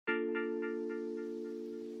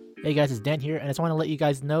Hey guys, it's Dan here, and I just want to let you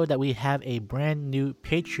guys know that we have a brand new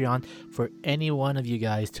Patreon for any one of you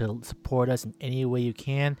guys to support us in any way you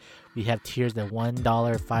can. We have tiers at $1,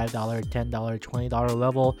 $5, $10, $20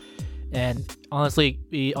 level. And honestly,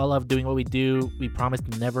 we all love doing what we do. We promise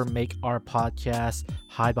to never make our podcast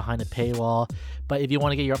hide behind a paywall. But if you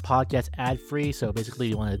want to get your podcast ad-free, so basically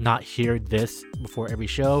you want to not hear this before every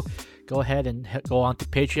show, go ahead and go on to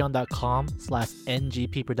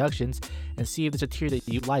patreon.com/NGP Productions and see if there's a tier that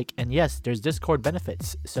you like. And yes, there's Discord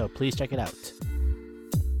benefits, so please check it out.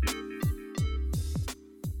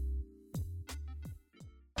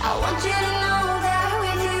 I want you to know that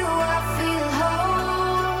with you I feel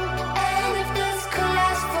whole. And if this could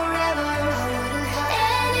last forever, I wouldn't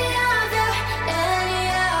have any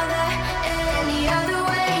other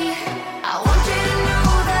way. I want you to know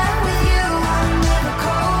that with you I'm never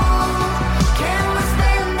cold. Can we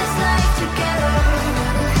spend this life together?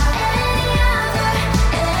 Any other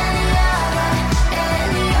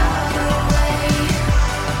way.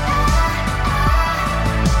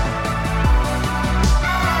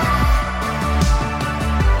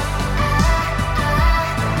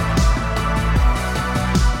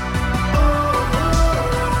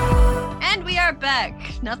 And we are back.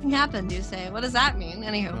 Nothing happened, you say. What does that mean?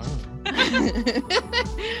 Anywho.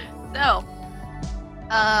 So,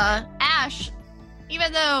 Ash,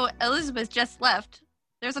 even though Elizabeth just left,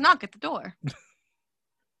 there's a knock at the door.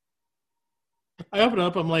 I open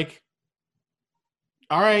up. I'm like,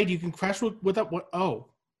 all right, you can crash without what? Oh,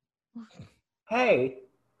 Hey,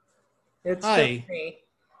 it's Hi. just me.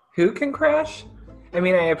 Who can crash? I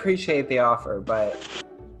mean, I appreciate the offer, but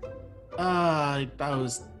I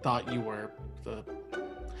thought you were the.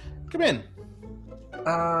 Come in.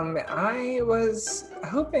 I was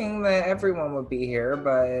hoping that everyone would be here,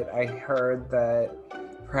 but I heard that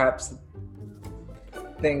perhaps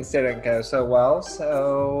things didn't go so well,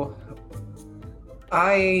 so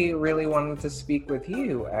I really wanted to speak with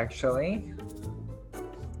you, actually.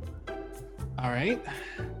 All right.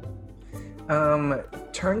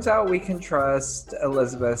 Turns out we can trust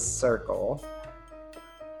Elizabeth's circle.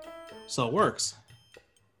 So it works.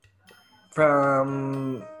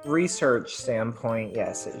 From research standpoint,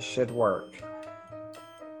 yes, it should work.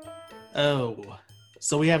 Oh,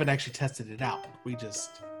 so we haven't actually tested it out. We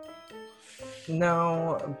just.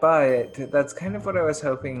 No, but that's kind of what I was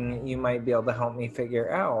hoping you might be able to help me figure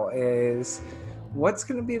out is what's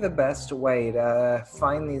going to be the best way to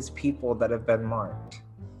find these people that have been marked?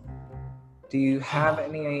 Do you have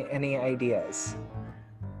any ideas?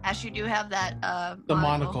 Ash, you do have that The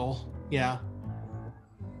monocle. Yeah.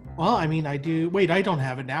 Well, I mean, I do. Wait, I don't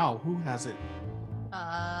have it now. Who has it?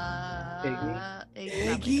 Iggy?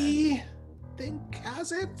 Iggy, think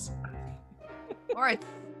has it. Or,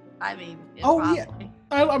 I mean, Oh, probably.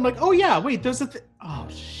 yeah. I'm like, oh yeah. Wait, there's a thing. Oh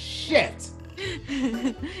shit.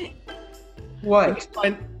 What?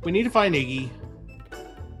 We need to find Iggy.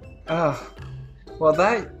 Well,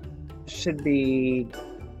 that should be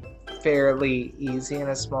fairly easy in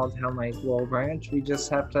a small town like Wilbranch. We just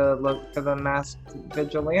have to look for the masked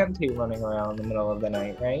vigilante running around in the middle of the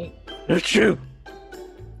night, right? That's true.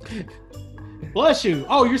 Bless you.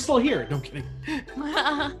 Oh, you're still here. No I'm kidding.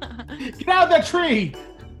 Get out of that tree.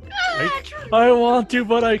 I want to,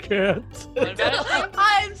 but I can't.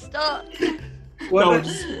 I'm stuck. What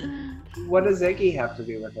does Iggy have to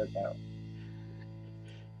do with it, though?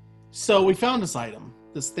 So we found this item,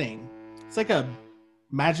 this thing. It's like a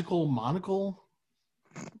magical monocle.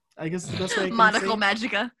 I guess the best way I can Monocle say.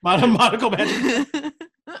 Magica. Monocle Magica.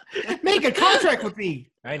 Make a contract with me.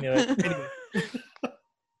 I knew it. Anyway.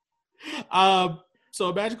 So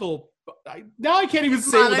a magical. Now I can't even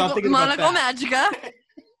say it without thinking about Monocle that. Magica.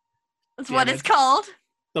 That's Damn what it. it's called.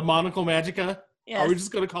 The Monocle Magica. Yes. Are we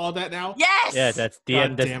just gonna call it that now? Yes. Yeah, that's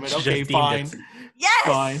God DM. damn it. Okay, fine.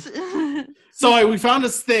 Yes. So we found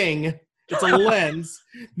this thing. It's a lens.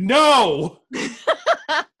 No. You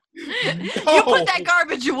put that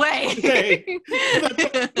garbage away. Okay.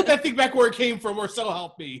 Put that thing back where it came from, or so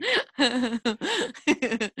help me.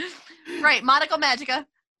 Right, Monocle Magica.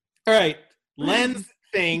 All right, lens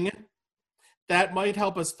thing that might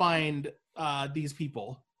help us find these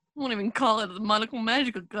people. I won't even call it the Monocle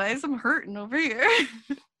Magica, guys. I'm hurting over here.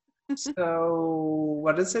 So,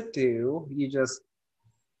 what does it do? You just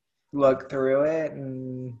look through it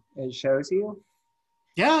and it shows you?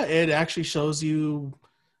 Yeah, it actually shows you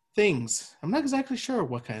things. I'm not exactly sure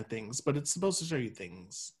what kind of things, but it's supposed to show you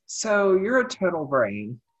things. So, you're a total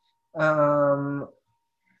brain.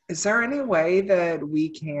 Is there any way that we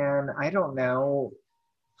can, I don't know,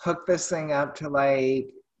 hook this thing up to like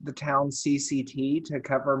the town CCT to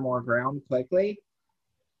cover more ground quickly?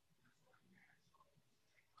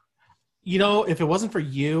 You know, if it wasn't for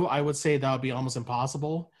you, I would say that would be almost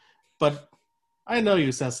impossible. But I know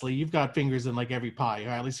you, Cecily. You've got fingers in like every pie, or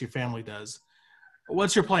at least your family does.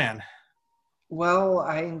 What's your plan? Well,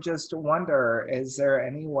 I just wonder, is there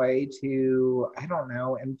any way to, I don't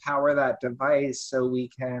know, empower that device so we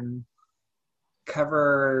can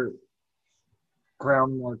cover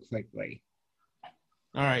ground more quickly?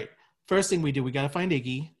 All right. First thing we do, we got to find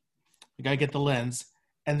Iggy. We got to get the lens.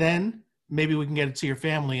 And then maybe we can get it to your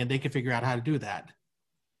family and they can figure out how to do that.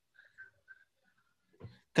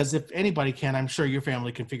 Because if anybody can, I'm sure your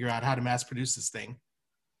family can figure out how to mass produce this thing.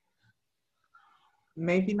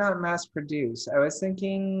 Maybe not mass produce. I was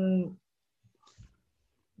thinking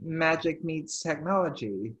magic meets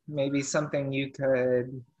technology. Maybe something you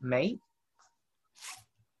could make?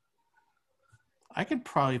 I could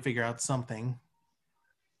probably figure out something.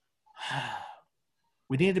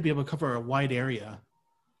 We need to be able to cover a wide area.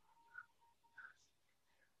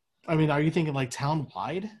 I mean, are you thinking like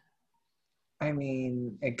town-wide? I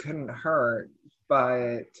mean, it couldn't hurt,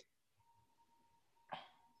 but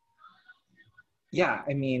yeah,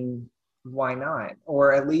 I mean, why not?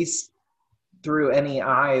 Or at least through any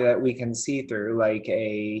eye that we can see through, like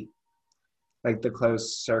the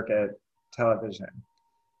closed circuit television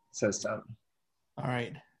system. All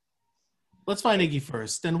right. Let's find Iggy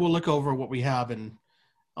first. Then we'll look over what we have and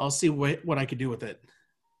I'll see what I could do with it.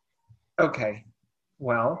 Okay.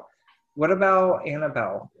 Well, what about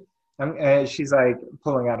Annabelle? She's like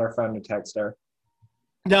pulling out her phone to text her.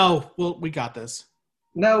 No, well, we got this.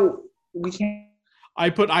 No, we can't. I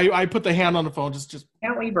put the hand on the phone. Just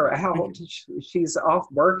Can't leave her out. She's off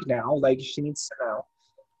work now. Like, she needs to know.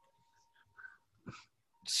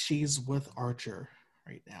 she's with Archer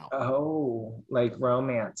right now. Oh, like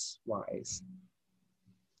romance-wise.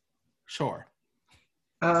 Sure.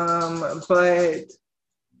 But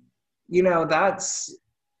that's.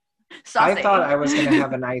 Saucy. I thought I was gonna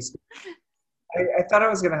have a nice. I thought I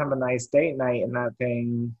was gonna have a nice date night, and that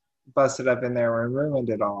thing busted up in there and ruined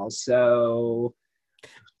it all. So.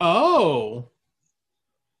 Oh.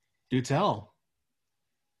 Do tell.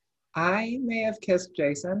 I may have kissed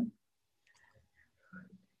Jason.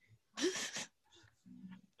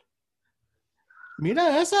 Mira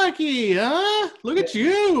Esaki, huh? Look at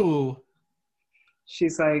you.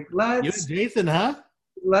 She's like, You and let's Jason, huh?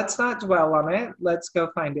 not dwell on it. Let's go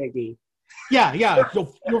find Iggy. Yeah.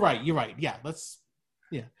 You're right. Yeah,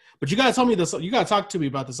 But you gotta tell me this. You gotta talk to me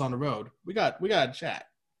about this on the road. We gotta chat.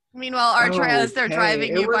 Meanwhile, Archer, as they're Okay,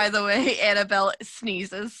 driving it you, was- by the way, Annabelle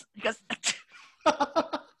sneezes. He goes,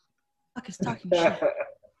 fuck is talking shit.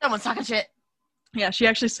 Someone's talking shit. Yeah, she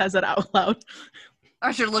actually says it out loud.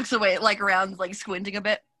 Archer looks away, like around, like squinting a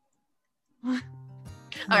bit. All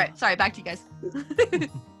right, sorry, back to you guys.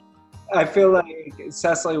 I feel like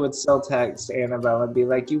Cecily would still text Annabelle and be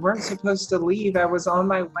like, you weren't supposed to leave. I was on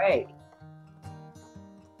my way.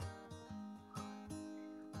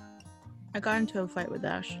 I got into a fight with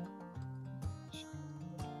Ash.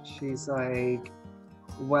 She's like,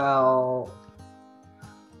 well,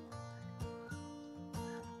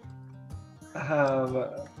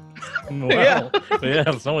 Well, Yeah.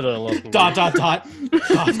 yeah, someone that lost. Dot.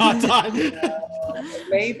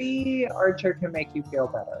 maybe Archer can make you feel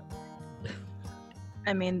better.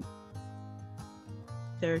 I mean,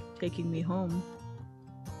 they're taking me home.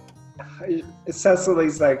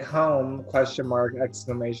 Cecily's like, home, question mark,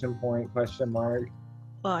 exclamation point, question mark.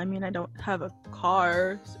 Well, I mean, I don't have a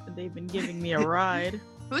car. So they've been giving me a ride.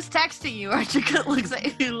 Who's texting you? Archer looks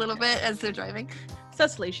at you a little bit as they're driving.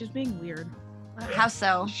 Cecily, she's being weird. How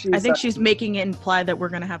so? She's I think like, she's making it imply that we're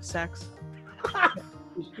gonna have sex.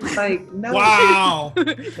 she's like, no. Wow.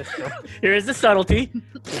 Here is the subtlety.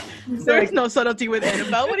 There's no subtlety with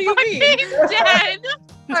Annabelle. What do you mean? He's dead.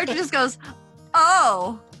 Archer just goes,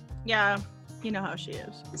 oh. Yeah, you know how she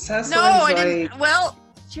is. Cecily's No, I like, didn't. Well,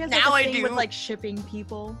 She has Now like I a thing do. with like shipping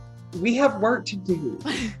people. we have work to do.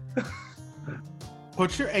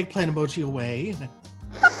 Put your eggplant emoji away.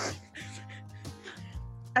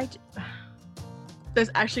 There's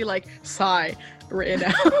actually like sigh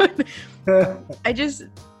written out. I just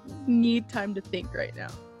need time to think right now.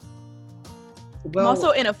 I'm Well,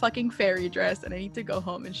 also in a fucking fairy dress and I need to go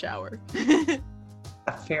home and shower.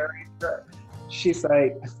 a fairy dress. She's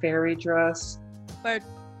like, a fairy dress? But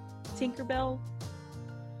Tinkerbell,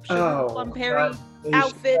 Oh, Plum Perry God. She's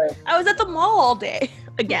outfit. like, I was at the mall all day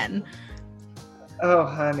again. oh,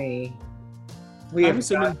 honey. We I'm have got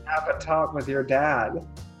assuming- to have a talk with your dad.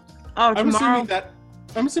 Oh, I'm tomorrow.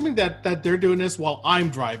 assuming that they're doing this while I'm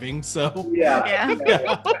driving. So Yeah.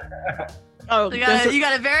 yeah. Oh, You there's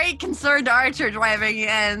got a very concerned Archer driving,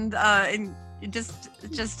 and just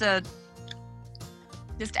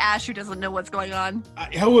Just Ash who doesn't know what's going on.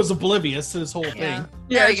 I was oblivious to this whole thing.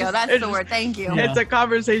 There you it's go. just- That's it's the just- word. Thank you. Yeah. It's a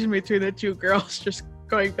conversation between the two girls, just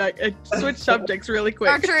going back and switch subjects really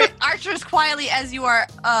quick. Archer's quietly as you are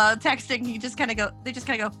texting. They just kind of go.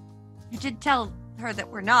 You did tell her that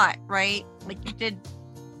we're not, right? Like you did.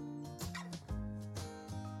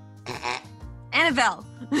 Annabelle.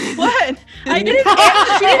 What? I didn't.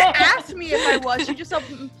 Ask, she didn't ask me if I was. She just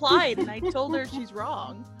implied, and I told her she's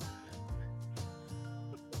wrong.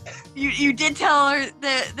 You did tell her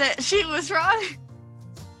that she was wrong.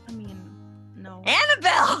 I mean, no.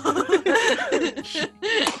 Annabelle.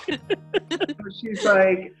 She's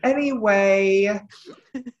like, anyway,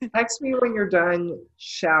 text me when you're done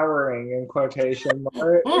showering, in quotation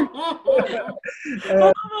mark. Oh,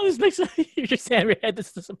 this makes you're just saying your head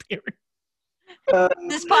is disappearing.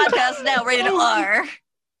 This podcast is now rated R.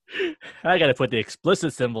 I gotta put the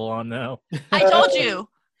explicit symbol on now. I told you.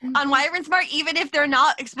 On Wyvern Smart, even if they're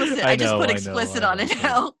not explicit, I just know, put I know, explicit I on it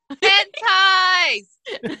know. now. Hentais!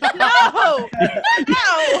 No!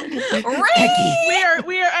 No! Ring!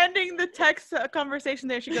 We are ending the text conversation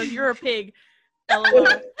there. She goes, "You're a pig." LOL.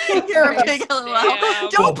 You're a big LOL. Damn.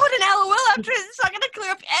 Don't put an LOL after it. It's not going to clear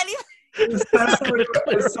up anything.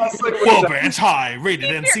 Wilbranch High, rated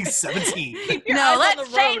NC-17. Your No, eyes on let's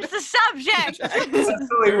the change road. the subject.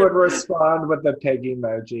 Cecily would respond with the pig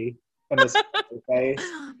emoji and a smiley face.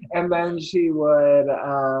 And then she would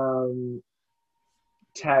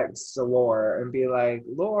text Lore and be like,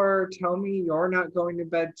 Lore, tell me you're not going to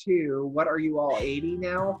bed too. What are you all 80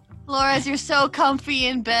 now? Laura, as you're so comfy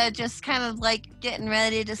in bed, just kind of like getting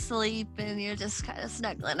ready to sleep, and you're just kind of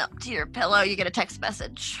snuggling up to your pillow, you get a text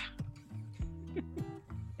message.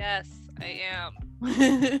 Yes, I am.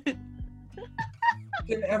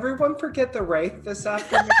 Did everyone forget the Wraith this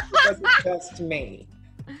afternoon? Or was it just me?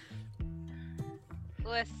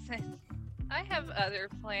 Listen, I have other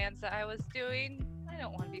plans that I was doing. I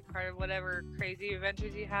don't want to be part of whatever crazy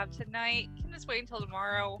adventures you have tonight. You can just wait until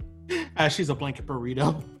tomorrow. She's a blanket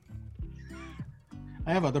burrito.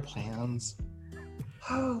 I have other plans.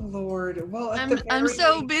 Oh, Lord. Well, at I'm the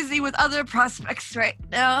so very busy with other prospects right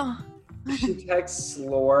now. She texts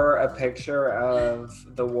Lore a picture of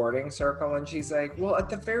the warding circle, and she's like, well, at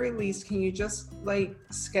the very least, can you just, like,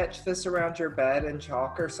 sketch this around your bed in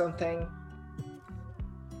chalk or something?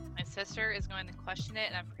 My sister is going to question it,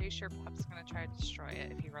 and I'm pretty sure Pup's going to try to destroy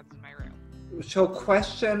it if he runs in my room. She'll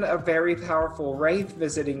question a very powerful wraith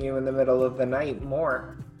visiting you in the middle of the night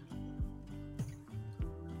more.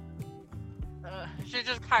 She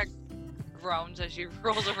just kind of groans as she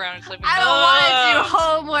rolls around and sleeping. I don't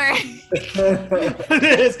want to do homework.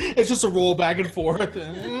 It is. It's just a roll back and forth.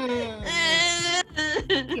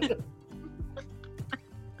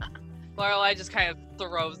 Lorelai just kind of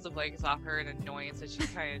throws the blankets off her in annoyance as she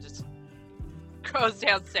kind of just goes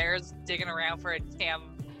downstairs digging around for a damn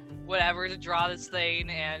whatever to draw this thing,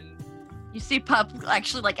 and You see Pup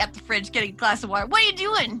actually like at the fridge getting a glass of water. What are you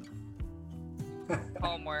doing?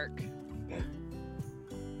 homework.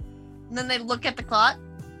 And then they look at the clock.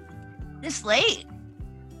 This late.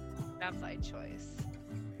 Not by choice.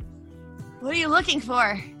 What are you looking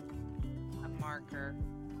for? A marker.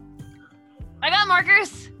 I got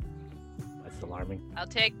markers. That's alarming. I'll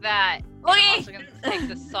take that. I'm Okay. also gonna take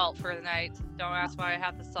the salt for the night. Don't ask why I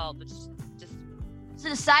have the salt, but just Is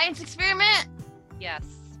it a science experiment? yes.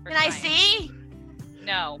 for Can I science. see?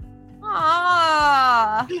 No.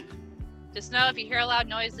 Ah. Just know if you hear loud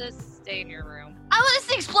noises, stay in your room. I want to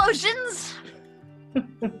see explosions.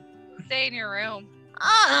 Stay in your room.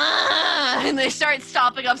 Ah. And they start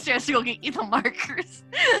stopping upstairs to go get you the markers.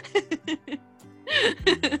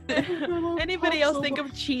 Anybody else think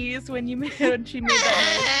of cheese when she made that noise?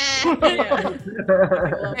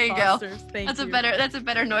 There you go. Thank That's you. a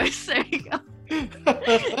better noise. There you go.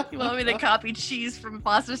 You want me to copy cheese from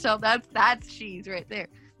Foster Cell? That's cheese right there.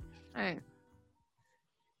 All right.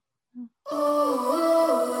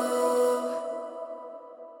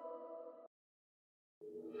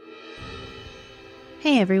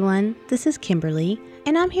 Hey everyone, this is Kimberly,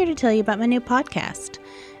 and I'm here to tell you about my new podcast.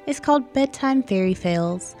 It's called Bedtime Fairy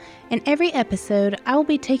Tales, and every episode I will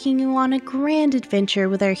be taking you on a grand adventure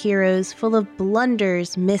with our heroes full of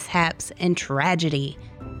blunders, mishaps, and tragedy.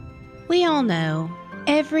 We all know,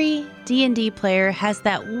 every D&D player has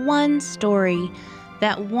that one story,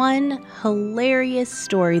 that one hilarious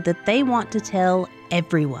story that they want to tell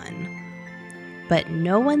everyone. But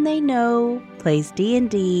no one they know plays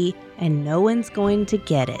D&D, and no one's going to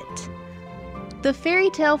get it. The fairy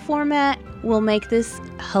tale format will make this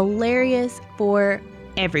hilarious for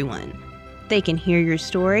everyone. They can hear your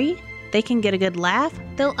story, they can get a good laugh,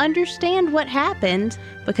 they'll understand what happened,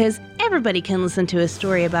 because Everybody can listen to a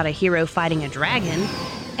story about a hero fighting a dragon,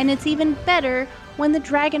 and it's even better when the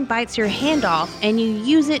dragon bites your hand off and you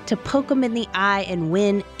use it to poke him in the eye and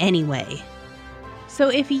win anyway. So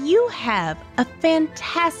if you have a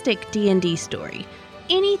fantastic D&D story,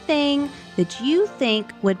 anything that you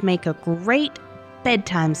think would make a great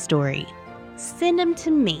bedtime story, send them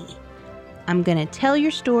to me. I'm going to tell your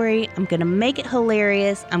story, I'm going to make it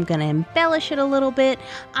hilarious, I'm going to embellish it a little bit,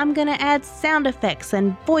 I'm going to add sound effects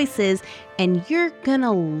and voices, and you're going to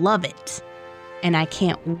love it. And I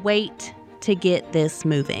can't wait to get this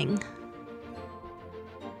moving.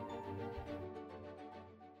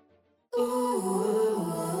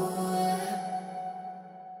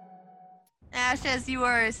 Ash, as you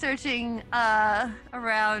are searching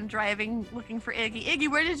around, driving, looking for Iggy.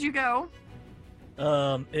 Iggy, where did you go?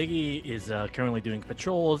 Iggy is currently doing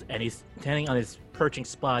patrols, and he's standing on his perching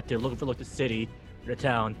spot. They're looking for the city, or the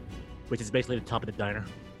town, which is basically the top of the diner.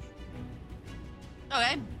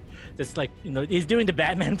 Okay. Just like, he's doing the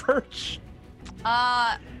Batman perch.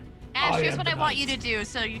 Ash, here's am what I the want you nice. to do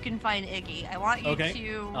so you can find Iggy. I want you Okay.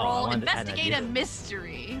 to I roll wanted to add an investigate a idea.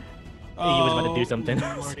 mystery. Iggy was about to do something.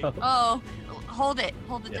 Lordy. so- Oh, hold it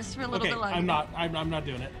Yeah. just for a little Okay, bit longer. I'm not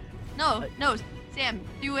doing it. No, Sam,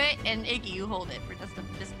 do it, and Iggy, you hold it for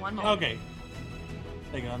just one moment. Okay.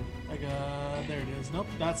 Hang on. There it is. Nope,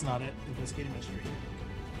 that's not it. Investigating mystery.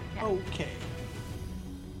 Yeah. Okay.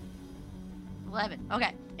 11.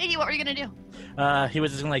 Okay. Iggy, what were you gonna do? He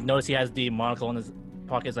was just gonna notice he has the monocle in his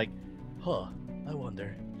pocket. He's like, huh, I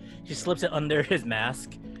wonder. He slips it under his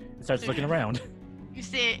mask and starts looking around. You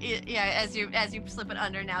see, as you slip it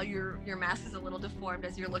under, now your mask is a little deformed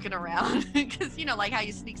as you're looking around, because like how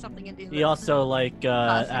you sneak something into. He also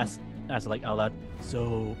Awesome. asked out loud,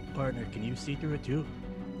 so partner, can you see through it too?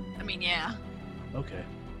 I mean, yeah, Okay.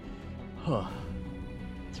 Huh.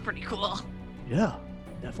 it's pretty cool. Yeah,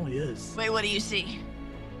 definitely is. Wait, what do you see?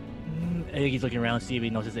 I think he's looking around to see if he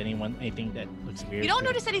notices anything that looks weird. You don't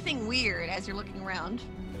notice anything weird as you're looking around.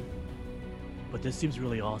 But this seems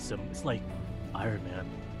really awesome. It's like Iron Man.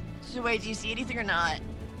 So wait, do you see anything or not?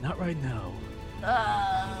 Not right now.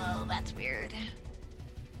 Oh, that's weird.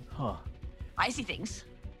 Huh. I see things.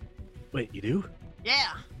 Wait, you do?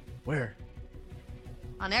 Yeah, Where?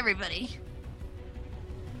 on everybody.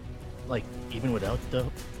 Like, even without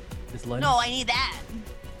this lens? No, I need that.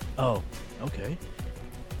 Oh, okay.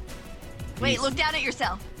 Wait, He's- look down at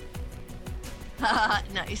yourself.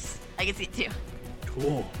 Nice. I can see it too.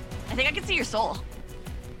 Cool. I think I can see your soul.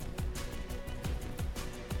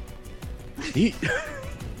 Neat.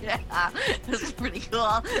 Yeah, this is pretty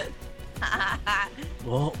cool.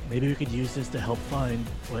 Well, maybe we could use this to help find.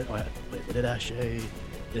 Wait, what did Ash say?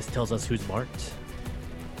 This tells us who's marked.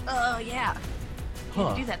 Oh yeah. You Huh.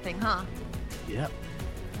 can do that thing, huh? Yep.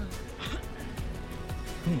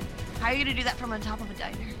 How are you gonna do that from on top of a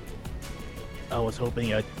diner? I was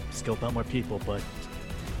hoping I'd scope out more people, but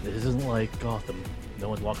this isn't like Gotham. No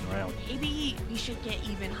one's walking around. Maybe we should get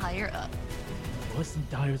even higher up. What's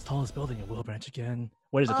the tallest building in Wilbranch again?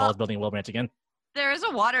 What is the Uh, tallest building in Wilbranch again? There is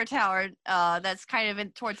a water tower that's kind of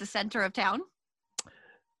in towards the center of town.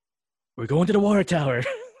 We're going to the water tower.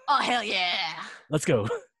 Oh hell yeah! Let's go.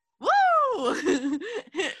 Woo! All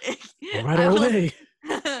right, I our will- way.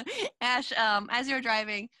 Ash, as you're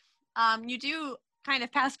driving, you do kind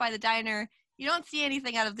of pass by the diner. You don't see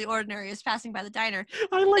anything out of the ordinary as passing by the diner.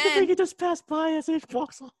 I like to Then- think he just passed by as it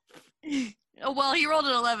walks off. Oh, well, he rolled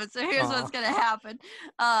an 11, so here's Aw. what's gonna happen.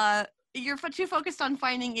 You're too focused on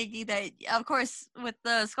finding Iggy that, of course, with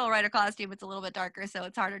the Skull Rider costume, it's a little bit darker, so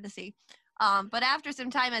it's harder to see. But after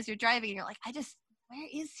some time, as you're driving, you're like, where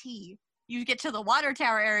is he? You get to the water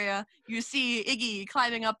tower area, you see Iggy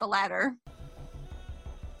climbing up the ladder.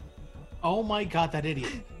 Oh my god, that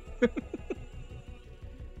idiot.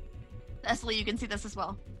 Cecily, you can see this as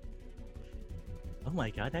well. Oh my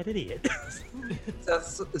god, that idiot.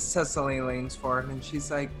 Cecily leans forward and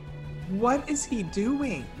she's like, "What is he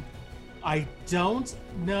doing?" I don't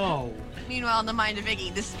know. Meanwhile, in the mind of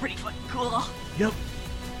Iggy, this is pretty fucking cool. Yep.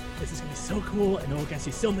 This is gonna be so cool. I know we're gonna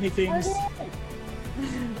see so many things.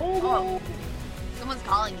 Oh, someone's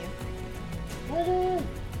calling you.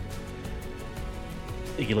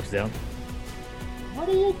 Iggy looks down. What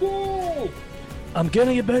are you doing? I'm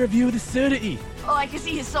getting a better view of the city. Oh, I can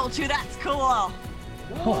see his soul too. That's cool.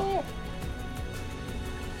 Huh.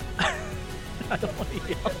 I don't want to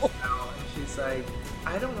yell. And she's like,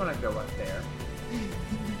 "I don't want to go up there."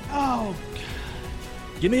 Oh,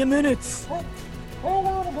 Give me a minute. I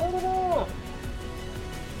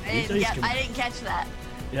didn't catch that.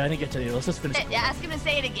 Yeah, I didn't get to you. Let's just finish. Yeah, ask him to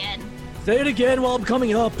say it again. Say it again while I'm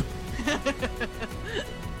coming up.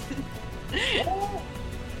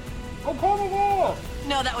 I'm coming up.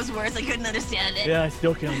 No, that was worse. I couldn't understand it. Yeah, I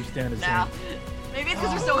still can't understand it. No. Maybe it's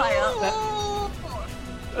because we're so high up.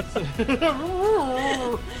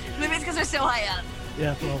 Maybe it's because we're so high up.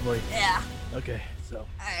 Yeah, probably. Yeah. Okay, so. All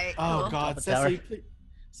right. Oh cool. God, the tower. Cecily,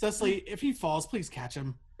 Cecily, if he falls, please catch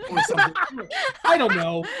him. Or something. I don't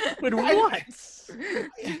know. But I- what?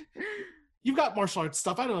 You've got martial arts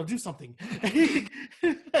stuff. I don't know. Do something.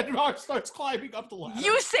 And Mark starts climbing up the ladder.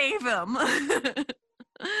 You save him.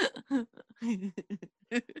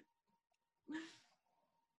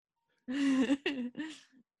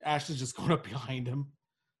 Ash is just going up behind him.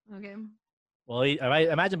 Okay. Well, I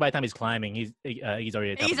imagine by the time he's climbing, he's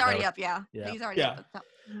already at the top of He's the already tower. up, yeah. Yeah. He's already Yeah. up at the top.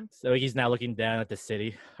 So he's now looking down at the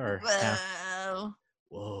city. Or town. Whoa.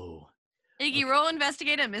 Whoa, Iggy, roll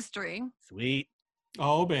investigate a mystery. sweet.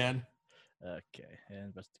 Oh man. Okay,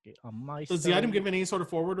 investigate on my Does the item give any sort of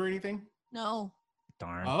forward or anything? No.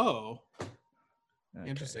 Darn. Oh, Okay.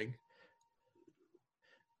 interesting.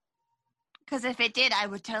 Because if it did, I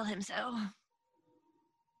would tell him so.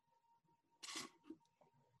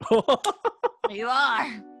 You are.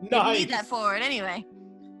 You Nice. need that forward anyway.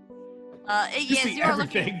 Iggy, You see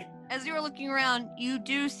everything. as you are looking around, you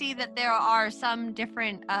do see that there are some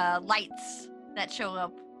different lights that show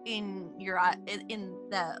up in your in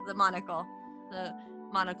the monocle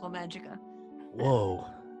magica. Whoa.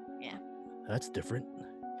 Yeah. That's different.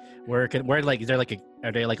 Where like is there like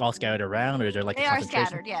are they like all scattered around or is there like They a are concentration?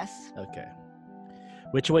 scattered, yes. Okay.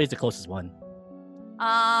 Which way is the closest one?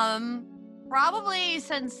 Probably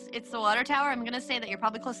since it's the water tower, I'm gonna say that you're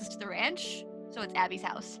probably closest to the ranch, so it's Abby's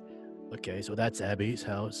house. Okay, so that's Abby's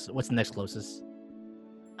house. What's the next closest?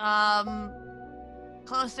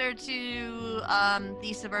 Closer to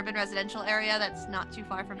the suburban residential area that's not too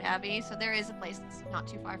far from Abby, so there is a place that's not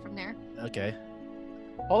too far from there. Okay.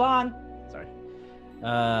 Hold on. Sorry.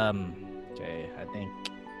 Okay, I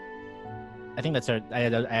think that's our.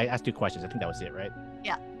 I asked 2 questions. I think that was it, right?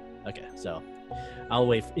 Yeah. Okay, so I'll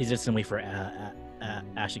wait. He's just gonna wait for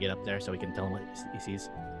Ash to get up there so we can tell him what he sees.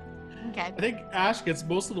 Okay. I think Ash gets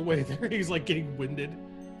most of the way there. He's like getting winded.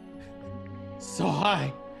 So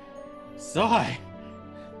high. So high.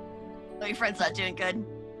 Oh, your friend's not doing good.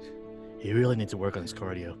 He really needs to work on his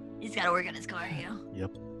cardio. He's got to work on his cardio.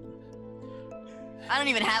 Yep. I don't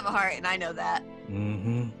even have a heart, and I know that.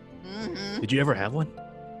 Mm-hmm. Mm-hmm. Did you ever have one?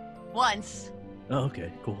 Once. Oh,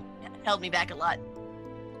 okay, cool. Held me back a lot.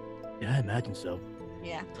 Yeah, I imagine so.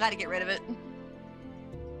 Yeah, glad to get rid of it.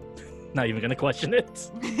 Not even gonna question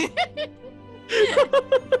it.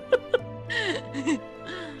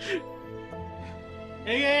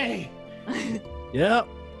 Hey! Yep.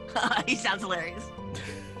 He sounds hilarious.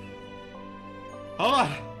 Hold on.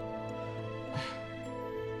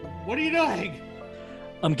 What are you doing?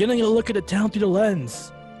 I'm getting a look at the town through the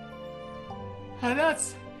lens.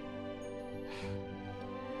 That's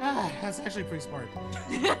actually pretty smart.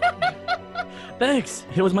 Thanks.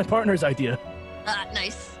 It was my partner's idea.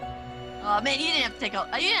 Nice. Oh man, you didn't have to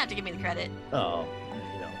you didn't have to give me the credit. Oh,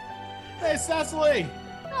 you know. Hey, Cecily!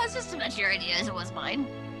 No, it's just as much your idea as it was mine.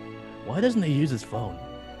 Why doesn't he use his phone?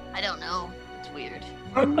 I don't know. It's weird.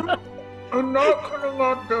 I'm not coming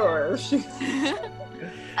outdoors. I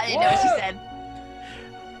didn't know what she said.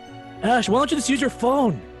 Ash, why don't you just use your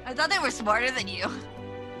phone? I thought they were smarter than you.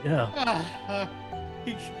 Yeah.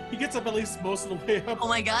 He gets up at least most of the way up. Oh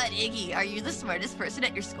my god, Iggy, are you the smartest person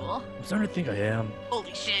at your school? I'm starting to think I am.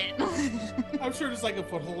 Holy shit. I'm sure there's like a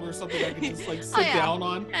foothold or something I can just like sit Oh, yeah. down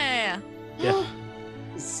on. Yeah. Yeah.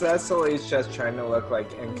 Cecily's just trying to look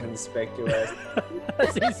like inconspicuous.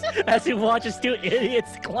 as he watches 2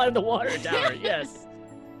 idiots climb the water tower. Yes.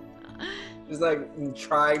 Just like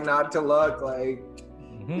trying not to look like.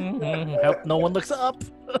 Hope no one looks up.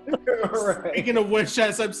 Right. Speaking of which,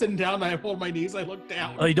 as I'm sitting down, I hold my knees, I look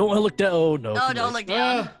down. Oh, you don't want to look down. Oh no. Oh, too don't late. look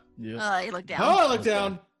down. Yeah. You look down. Oh, I look Okay.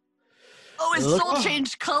 down. Oh, his Look- soul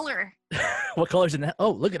changed color. What color's in that?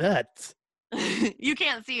 Oh, look at that. You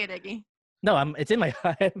can't see it, Iggy. No, it's in my.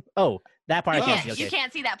 Oh, that part I Oh. can't Yeah, see. Okay. you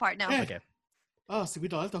can't see that part, no. Yeah. Okay. Oh,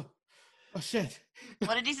 seguido alto. Oh, shit.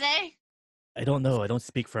 What did he say? I don't know. I don't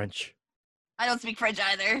speak French. I don't speak French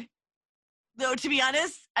either. Though, to be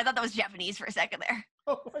honest, I thought that was Japanese for a second there.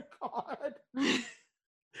 Oh, my God.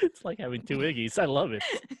 It's like having 2 Iggy's. I love it.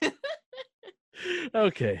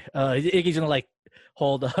 Okay. Iggy's gonna like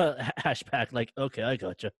hold Ash back. Like, okay, I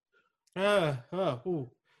gotcha. Ooh.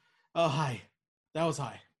 Oh, hi. That was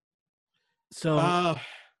high. So,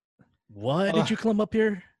 why did you climb up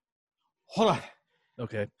here? Hold on.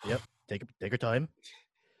 Okay. Yep. Take your time.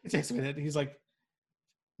 It takes a minute. He's like,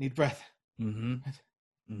 need breath. Mm-hmm.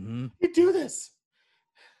 Mm-hmm. You do this.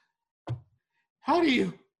 How do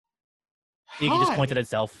you? Iggy just Hi. pointed at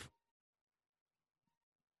itself.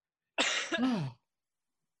 You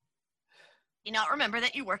not remember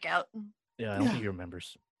that you work out? Yeah, I don't Yeah. think he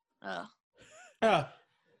remembers. Oh.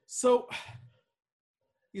 So,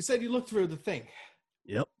 you said you looked through the thing.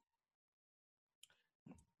 Yep.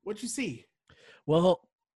 What'd you see? Well,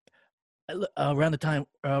 around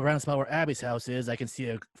the spot where Abby's house is, I can see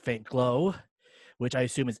a faint glow, which I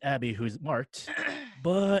assume is Abby, who's marked.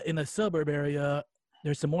 But in the suburb area,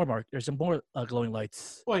 there's some more glowing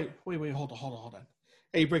lights. Wait, hold on.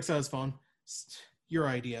 Hey, he breaks out his phone. Your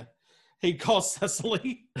idea. He calls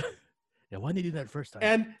Cecily. Yeah, why didn't you do that first time?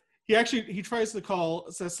 And he tries to call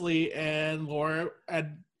Cecily and Laura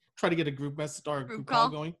and try to get a group message or group call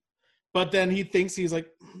going. But then he thinks he's like,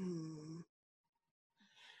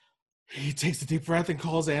 He takes a deep breath and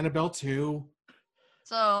calls Annabelle too.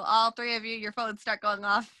 So all three of you, your phones start going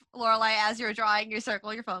off. Lorelai, as you're drawing your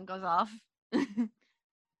circle, your phone goes off. She's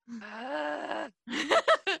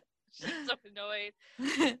so annoyed.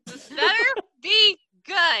 This better be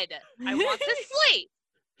good. I want to sleep.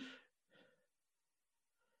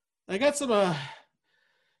 I got some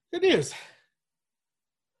good news.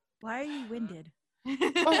 Why are you winded?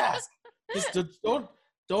 Don't ask. Just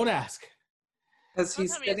don't ask. Because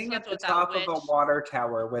he's Don't tell me you sitting at slept the with that top of a witch. water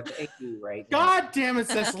tower with Iggy right now. God damn it,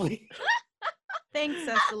 Cecily. Thanks,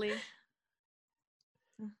 Cecily.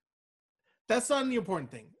 That's not the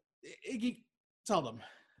important thing. Iggy, tell them.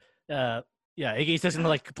 Yeah, Iggy doesn't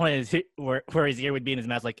like point his where his ear would be in his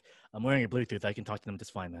mouth. Like, I'm wearing a Bluetooth. I can talk to them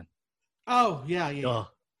just fine, man. Oh, yeah. Oh,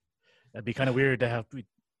 that'd be kind of weird to have.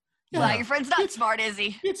 Wow, your friend's not smart, is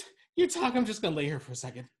he? You talk, I'm just going to lay here for a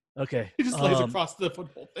second. Okay. He just lays across the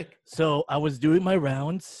football thing. So I was doing my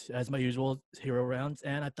rounds as my usual hero rounds,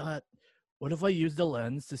 and I thought, what if I use the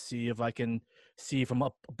lens to see if I can see from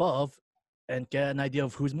up above and get an idea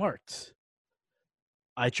of who's marked?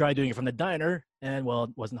 I tried doing it from the diner, and well, it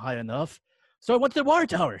wasn't high enough. So I went to the water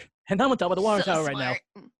tower, and I'm on top of the water So tower right now.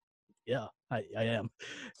 smart. Yeah, I am.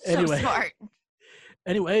 So Anyway, smart.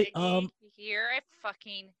 anyway, You're a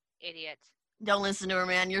fucking idiot. Don't listen to her,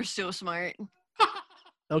 man. You're so smart.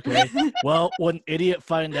 okay. Well, would an idiot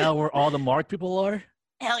find out where all the marked people are?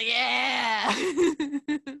 Hell yeah.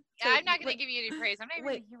 Yeah, I'm not gonna wait- give you any praise. I'm not even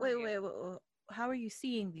Wait. gonna hear you. How are you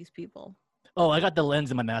seeing these people? Oh, I got the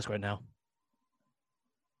lens in my mask right now.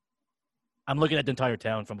 I'm looking at the entire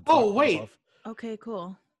town from. Oh, wait. above. Okay,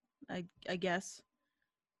 cool. I guess.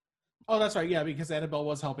 Oh, that's right. Yeah, because Annabelle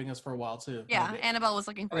was helping us for a while, too. Yeah, Annabelle was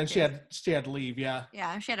looking for And it. then too. she had to leave, yeah.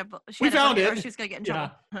 Yeah, she had a. We found book, or it. She was gonna get in Yeah.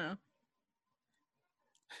 trouble. Huh.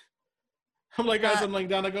 I'm like, guys, I'm laying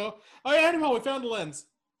down. I go, oh, yeah, Annabelle, we found the lens.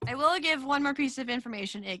 I will give one more piece of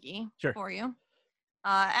information, Iggy, Sure. for you.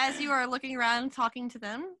 As you are looking around, talking to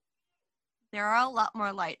them, there are a lot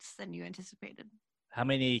more lights than you anticipated. How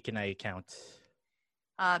many can I count?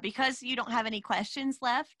 Because you don't have any questions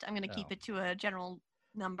left, I'm going to keep Oh. it to a general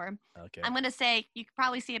number. Okay. I'm going to say you could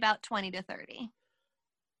probably see about 20 to 30.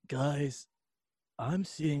 Guys, I'm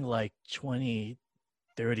seeing like 20,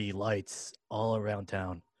 30 lights all around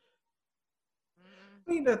town.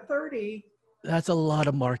 20 to 30. That's a lot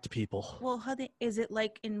of marked people. Well, is it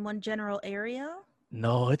like in one general area?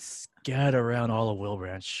 No, it's scattered around all of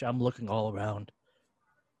Wilbranch. I'm looking all around.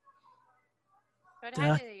 But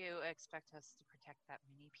Yeah. how do you expect us to protect that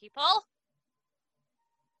many people?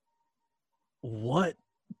 What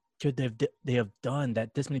could they have done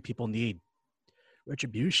that this many people need?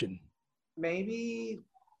 Retribution. Maybe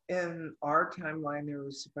in our timeline, there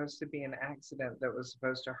was supposed to be an accident that was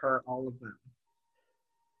supposed to hurt all of them.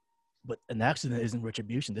 But an accident isn't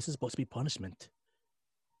retribution. This is supposed to be punishment.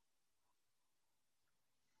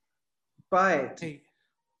 But Hey,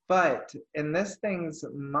 in this thing's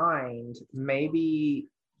mind, maybe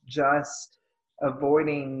just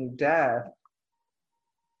avoiding death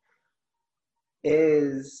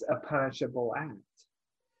is a punishable act.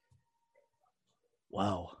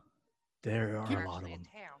 Wow. There are We're a lot of actually in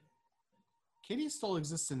them. town. Katie still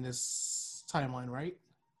exists in this timeline, right?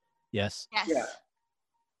 Yes. Yes. Yeah.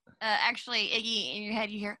 Actually, Iggy, in your head,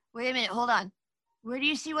 you hear, wait a minute, hold on. Where do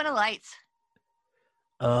you see one of the lights?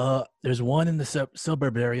 There's one in the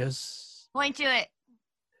suburb areas. Point to it.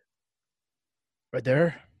 Right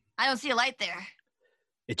there. I don't see a light there.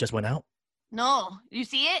 It just went out. No. You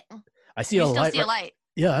see it? I see You a still light. see a light.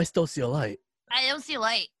 Yeah, I still see a light. I don't see a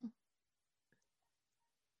light.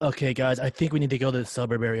 Okay, guys, I think we need to go to the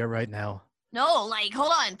suburb area right now. No, like,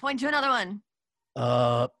 hold on. Point to another one.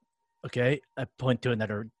 Okay. I point to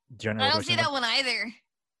another general. I don't direction. see that one either.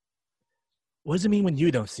 What does it mean when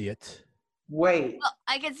you don't see it? Wait. Well,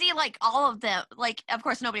 I can see like all of them. Like, of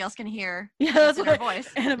course, nobody else can hear. Yeah, that's her what voice.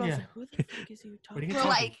 Annabelle's Yeah. like, who the fuck is you What are talking you We're to? talking-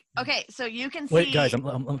 like, okay, so you can see. Wait, guys, I'm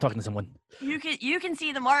talking to someone. You can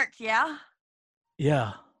see the marks, yeah.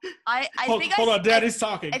 Yeah. I Hold, think hold I, on, Daddy's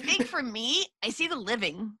talking. I think for me, I see the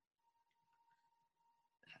living.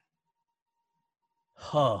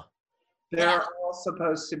 Huh. They're Yeah. all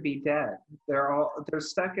supposed to be dead. They're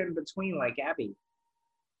stuck in between like Abby.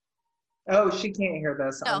 Oh, she can't hear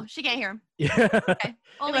this. No, she can't hear him. Yeah. Okay.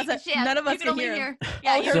 Only was yeah, none of us you can can only hear hear. him.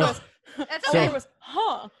 Yeah, All you're I heard So- was, that's all I okay. heard was, huh?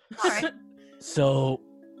 All right. So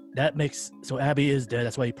that makes Abby is dead.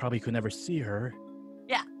 That's why you probably could never see her.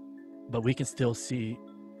 Yeah. But we can still see.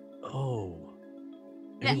 Oh,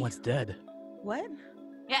 Yeah. everyone's dead. What?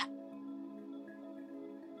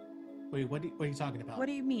 Wait, what are you talking about? What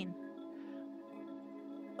do you mean?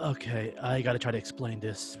 Okay, I gotta try to explain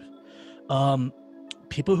this.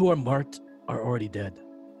 People who are marked are already dead.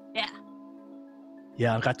 Yeah.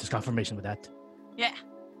 Yeah, I got this confirmation with that. Yeah.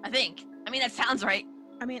 I think. I mean, that sounds right.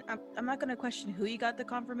 I mean, I'm not gonna question who you got the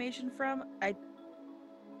confirmation from.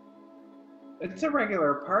 It's a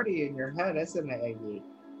regular party in your head, isn't it, Iggy?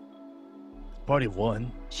 Party of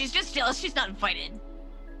one, She's just jealous. She's not invited.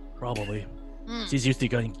 probably. Mm. She's used to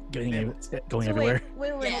going So everywhere. Wait,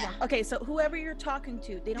 Yeah. hold on. Okay, so whoever you're talking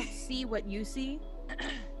to, they don't see what you see.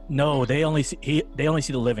 No, they only see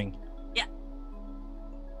the living.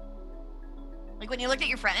 Like when you looked at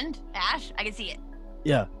your friend Ash, I could see it.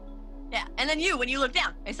 Yeah. Yeah. And then you, when you looked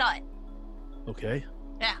down, I saw it. Okay.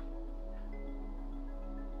 Yeah.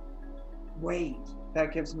 Wait,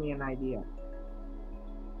 that gives me an idea.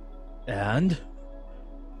 And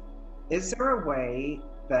Is there a way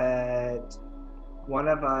that one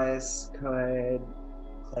of us could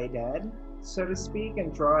play dead, so to speak,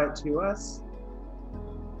 and draw it to us?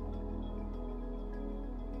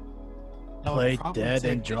 That would play probably dead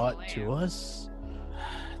and take- draw it to us.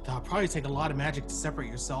 That would probably take a lot of magic to separate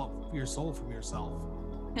your soul from yourself.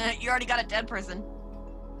 You already got a dead person.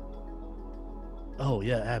 Oh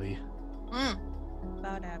yeah, Abby. Mm.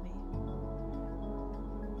 About Abby.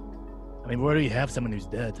 I mean, we already have someone who's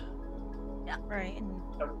dead. Right. And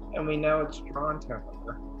And we know it's drawn to her.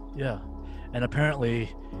 Yeah, and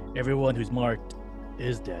apparently, everyone who's marked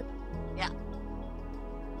is dead.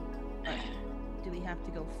 do we have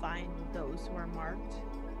to go find those who are marked?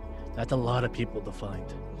 That's a lot of people to find.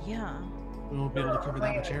 Yeah. We won't be able to cover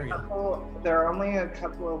that much area. There are only a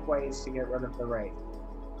couple of ways to get rid of the wraith.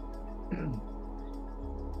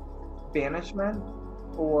 Banishment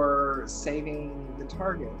or saving the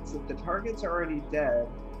targets. If the target's are already dead,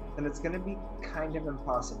 then it's going to be kind of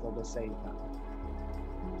impossible to save them.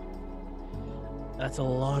 That's a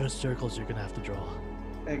lot of circles you're gonna have to draw.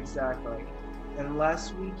 Exactly.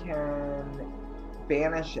 Unless we can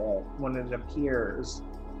banish it when it appears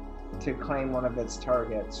to claim one of its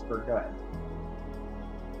targets for good.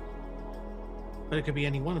 But it could be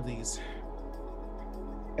any one of these.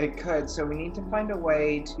 It could, so we need to find a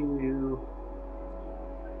way to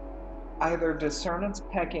either discern its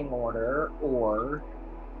pecking order or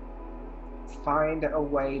find a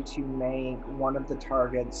way to make one of the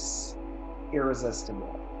targets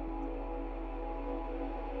irresistible.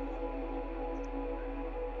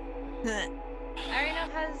 I already know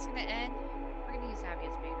how this is gonna end. We're gonna use Abby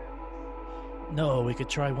as bait. No, we could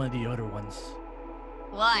try one of the other ones.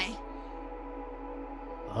 Why?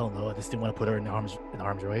 I don't know. I just didn't want to put her in harm's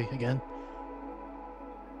way again.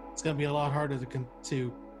 It's going to be a lot harder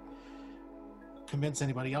to convince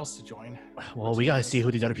anybody else to join. Well, we gotta see who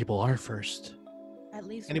these other people are first. At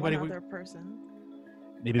least Anybody one would- other person.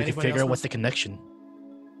 Maybe we can Anybody figure else out what's want- the connection.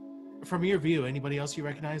 From your view, anybody else you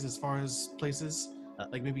recognize as far as places? Uh,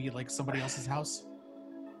 Like maybe like somebody else's house?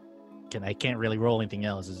 I can't really roll anything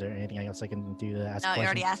else. Is there anything else I can do to ask No, you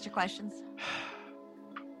already questions? asked your questions.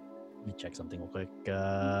 Let me check something real quick.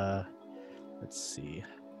 Let's see.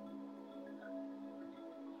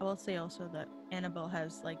 I will say also that Annabelle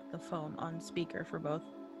has like the phone on speaker for both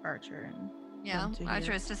Archer and Yeah, to Archer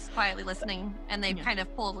hear. is just quietly listening, and they Yeah. kind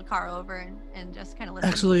of pull the car over and just kind of listen.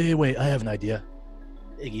 Actually, wait. I have an idea.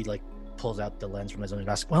 Iggy pulls out the lens from his own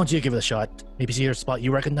mask. Why don't you give it a shot? Maybe see your spot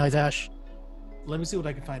you recognize, Ash. Let me see what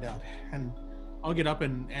I can find out. And I'll get up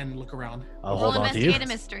and look around. I'll Roll hold on to you. investigate a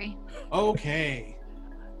mystery. Okay.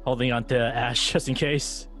 Holding on to Ash just in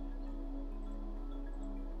case.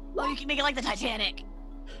 Oh, you can make it like the Titanic.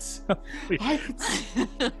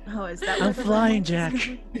 Oh, is that I'm what the flying, language Jack.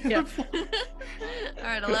 is? Yeah. All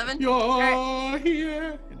right, 11. You're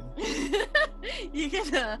here. You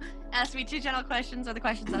can ask me 2 general questions or the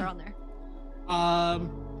questions that are on there.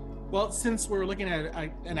 Well, since we're looking at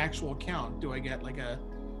an actual count, do I get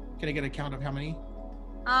can I get a count of how many?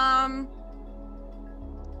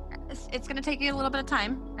 it's going to take you a little bit of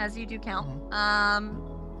time, as you do count.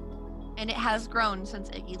 And it has grown since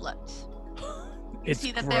Iggy looked. You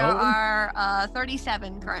see that there are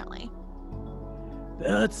 37 currently.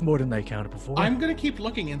 That's more than I counted before. I'm gonna keep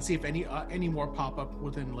looking and see if any more pop up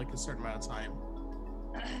within like a certain amount of time.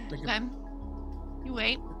 Like Okay. You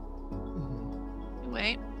wait. Mhm. You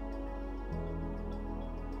wait.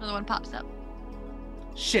 Another one pops up.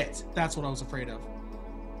 Shit, that's what I was afraid of.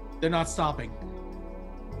 They're not stopping.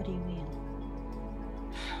 What do you mean?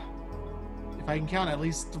 If I can count at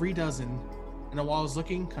least 3 dozen, and while I was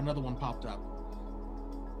looking, another one popped up.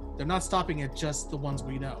 They're not stopping at just the ones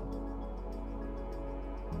we know.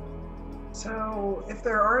 So, if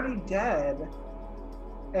they're already dead,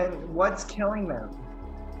 and what's killing them?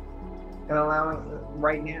 And allowing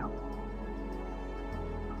right now?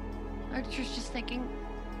 Archer's just thinking,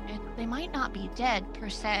 they might not be dead per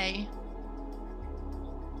se.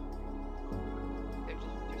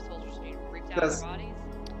 Their souls are just being ripped out of their bodies.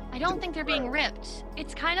 I don't think they're being ripped.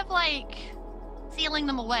 It's kind of like sealing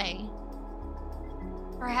them away.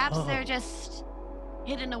 Perhaps they're just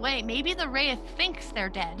hidden away. Maybe the Wraith thinks they're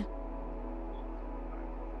dead.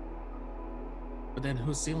 But then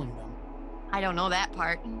who's sealing them? I don't know that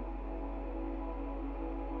part.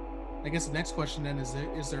 I guess the next question then is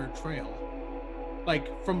there a trail?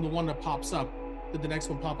 Like, from the one that pops up, did the next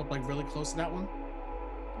one pop up like really close to that one?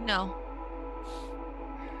 No.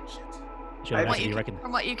 Shit.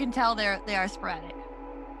 From what you can tell, they are sporadic.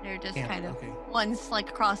 They're just kind of one's like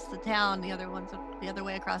across the town, the other one's the other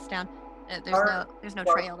way across town. There's no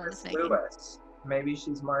trail that it's making. Lewis. Maybe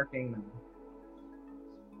she's marking them.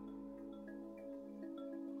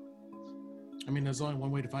 I mean, there's only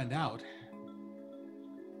one way to find out.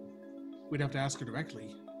 We'd have to ask her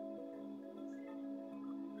directly.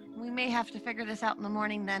 We may have to figure this out in the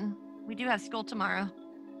morning then. We do have school tomorrow.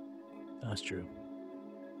 That's true.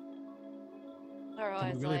 Laura Can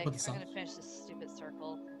we is really like, put I'm this gonna off? finish this stupid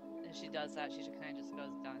circle. And she does that, she just kind of just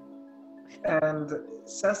goes done. And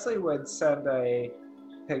Cecily would send a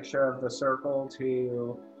picture of the circle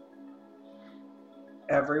to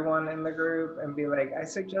everyone in the group and be like, I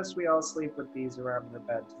suggest we all sleep with these around the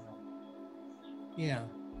bed tonight. Yeah.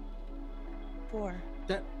 4.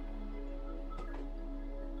 That.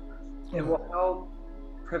 It will help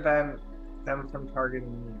prevent them from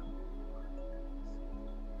targeting you.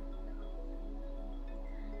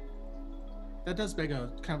 That does beg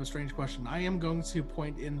a kind of a strange question. I am going to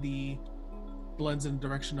point in the lens in the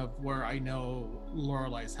direction of where I know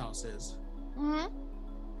Lorelai's house is. Mm-hmm.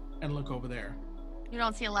 And look over there. You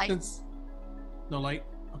don't see a light. No light?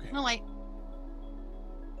 Okay. No light.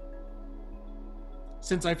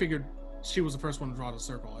 Since I figured she was the first one to draw the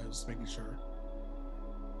circle, I was making sure.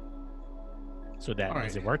 So that All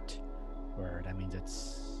means right. it worked? Or that means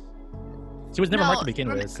she was never marked to begin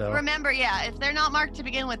with, so... Remember, yeah, if they're not marked to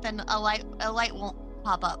begin with, then a light won't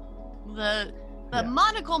pop up. The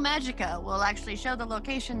Monocle Magica will actually show the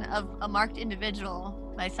location of a marked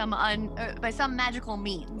individual by some magical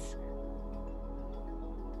means.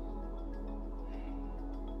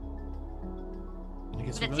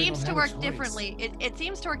 But it seems to work differently. It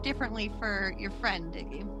seems to work differently for your friend,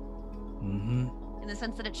 Iggy. Mm-hmm. In the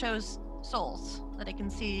sense that it shows souls, that it can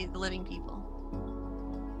see the living people.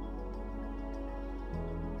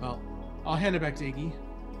 Well, I'll hand it back to Iggy.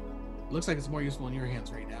 Looks like it's more useful in your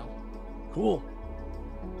hands right now. Cool.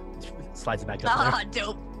 Slides it back up Ah,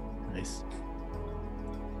 dope. there. Nice.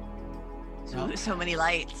 So many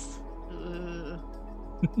lights. Ugh.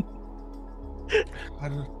 I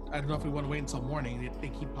don't know if we want to wait until morning. They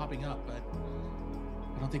keep popping up, but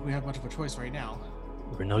I don't think we have much of a choice right now.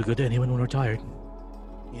 We're no good to anyone when we're tired.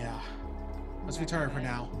 Yeah. Let's retire for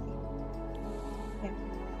now.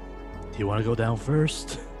 Do you want to go down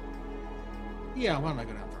first? Yeah, why don't I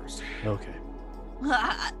go down first? Okay.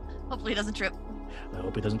 Hopefully he doesn't trip. I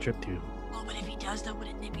hope he doesn't trip too. Oh, but if he does, though,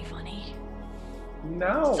 wouldn't it be funny?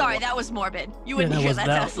 No. Sorry, that was morbid. You wouldn't that hear was that,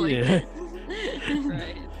 that- Cecily. yeah.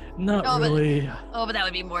 Right. Not No, but- really. Oh, but that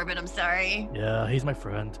would be morbid. I'm sorry. Yeah, he's my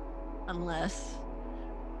friend. Unless.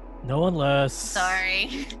 No unless.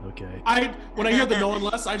 Sorry. Okay. When I hear the no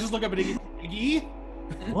unless, I just look up at Iggy.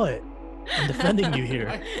 What? I'm defending you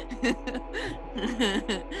here.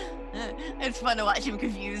 It's fun to watch him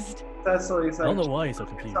confused. Cecily's I like, don't know why he's so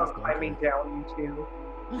confused. stop but climbing okay. down, you two.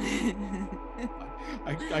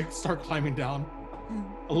 I start climbing down,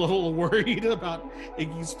 a little worried about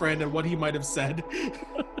Iggy's friend and what he might have said.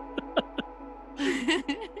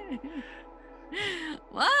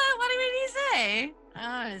 What did he say? I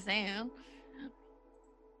don't understand.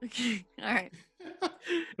 Okay, all right.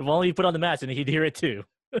 If only you put on the mask and he'd hear it too.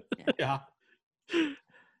 Yeah.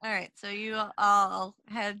 All right, so you all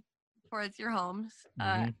head towards your homes.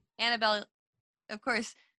 Mhm. Annabelle, of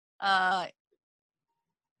course, Archer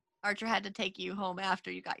had to take you home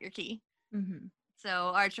after you got your key. Mm-hmm.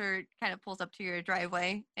 So Archer kind of pulls up to your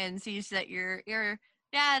driveway and sees that your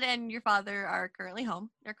dad and your father are currently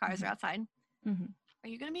home. Their cars are outside. Mm-hmm. Are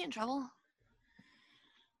you gonna be in trouble?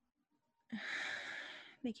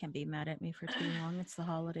 They can't be mad at me for too long. It's the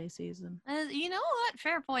holiday season. You know what?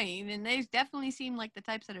 Fair point. And they definitely seem like the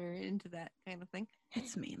types that are into that kind of thing.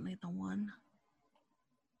 It's mainly the one.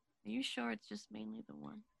 Are you sure it's just mainly the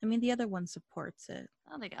one? I mean, the other one supports it.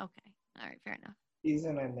 Oh, okay. All right, fair enough. He's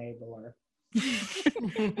an enabler.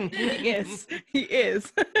 He is. He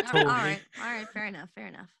is. All right, fair enough.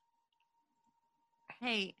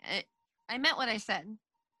 Hey, I meant what I said.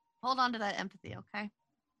 Hold on to that empathy, okay?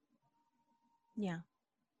 Yeah.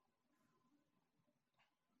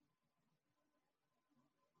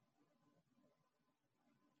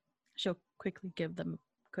 She'll quickly give them a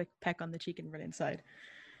quick peck on the cheek and run inside.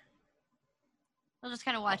 I'll just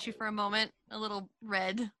kind of watch you for a moment, a little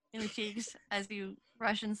red in the cheeks as you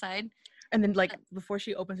rush inside. And then, like, before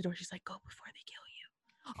she opens the door, she's like, "Go before they kill you."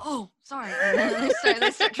 Oh, sorry. And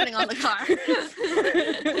they start turning on the car.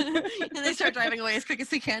 And they start driving away as quick as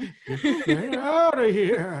they can. Get out of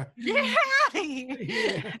here. Get out of here.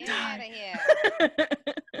 Get out of here.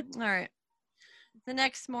 All right. The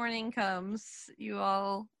next morning comes. You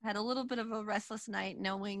all had a little bit of a restless night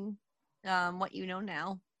knowing what you know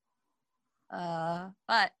now.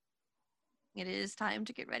 But it is time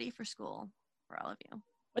to get ready for school for all of you.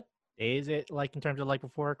 What day is it like in terms of like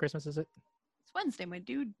before Christmas? Is it? It's Wednesday, my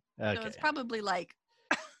dude. Okay. So it's probably like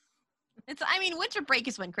winter break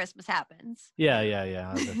is when Christmas happens. Yeah.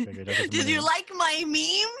 I just figured that doesn't Did you really- like my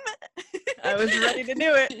meme? I was ready to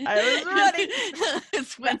do it. I was ready.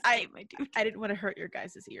 It's Wednesday, my dude. I didn't want to hurt your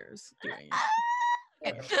guys' ears doing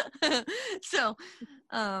it. Okay. So,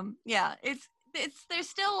 yeah, there's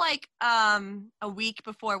still like a week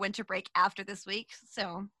before winter break after this week,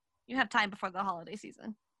 so you have time before the holiday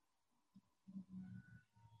season.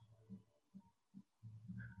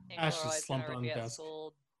 Ash is Lorelai's slumped gonna on the be at desk.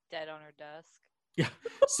 school, dead on her desk. Yeah.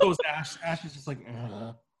 So is Ash. Ash is just like,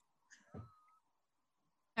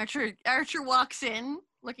 Archer walks in,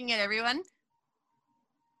 looking at everyone.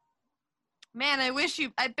 Man, I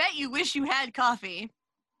bet you wish you had coffee.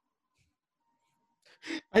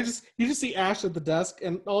 you just see Ash at the desk,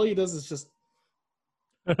 and all he does is just.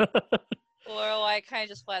 Lorelai kind of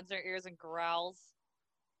just flattens her ears and growls.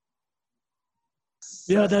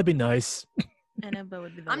 Yeah, that'd be nice. Annabelle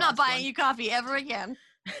would be the I'm not last buying one. you coffee ever again.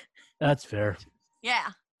 That's fair. Yeah,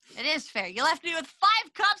 it is fair. You left me with 5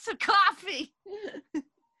 cups of coffee.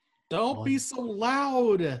 Don't be so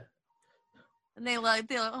loud. And they're like,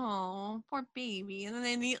 oh, poor baby. And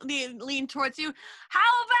then they lean towards you. How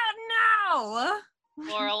about now?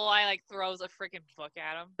 Lorelai like throws a freaking book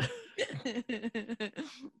at him.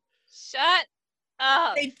 Shut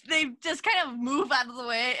up. They just kind of move out of the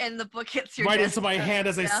way, and the book hits your Right desk. into my hand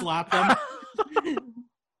as I Yeah. slap them.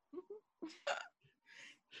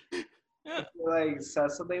 Like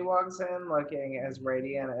Cecily walks in looking as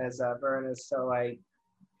radiant as ever and is still like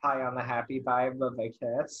high on the happy vibe of a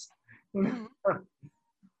kiss. Mhm.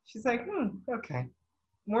 She's like, okay.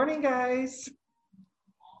 Morning, guys.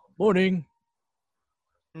 Morning.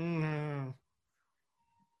 Mhm.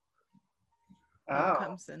 Mom Oh.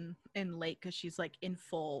 comes in late because she's like in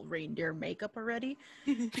full reindeer makeup already.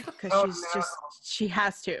 Because Oh, she's no. just, she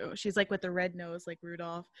has to. She's like with the red nose, like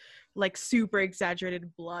Rudolph, like super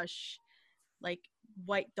exaggerated blush, like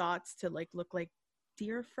white dots to like look like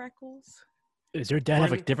deer freckles. Does your dad have a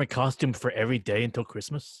Morning. different costume for every day until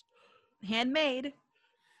Christmas? Handmade.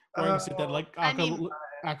 Wearing a suit that like I mean-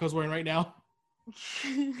 Akko's wearing right now.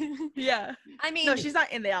 Yeah. I mean, No, she's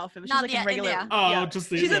not in the outfit. But she's Not like yet, in regular. yeah. Oh, yeah. just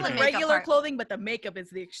the. She's in the like makeup regular part. clothing, but the makeup is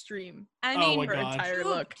the extreme. I Oh mean, my her God. entire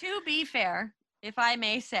look. to be fair, if I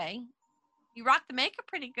may say, you rock the makeup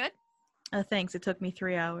pretty good. Thanks. It took me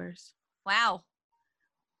 3 hours. Wow.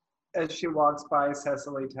 As she walks by,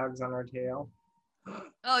 Cecily tugs on her tail.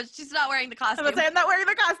 Oh, she's not wearing the I costume. was saying I'm not wearing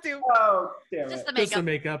the costume. Oh, damn Just it. the Just the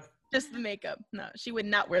makeup. makeup. Just the makeup. No, she would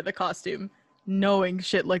not wear the costume, knowing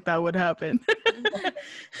shit like that would happen.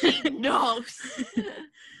 She knows.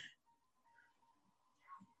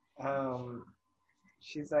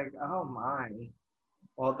 She's like, oh my.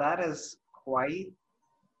 Well, that is quite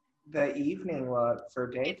the evening look for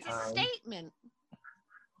It's a daytime. statement.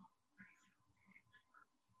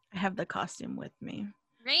 I have the costume with me.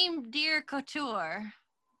 Reindeer couture.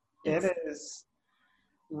 It is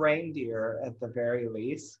reindeer at the very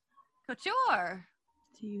least. Couture.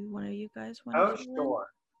 Do you one of you guys want Oh, to?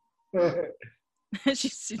 sure.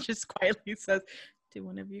 She just quietly says, Do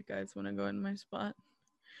one of you guys want to go in my spot?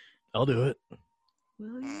 I'll do it.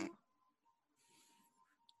 Will you?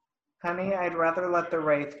 Honey, I'd rather let the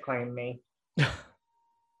Wraith claim me.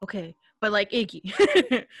 Okay, but like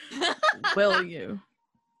Iggy, will you?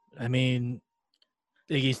 I mean,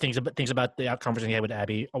 Iggy thinks about the conversation he had with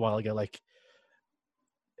Abby a while ago, like,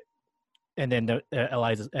 and then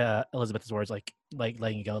Elizabeth's words, like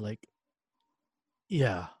letting you go, like,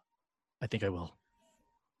 yeah, I think I will.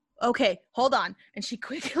 Okay, hold on. And she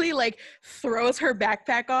quickly like throws her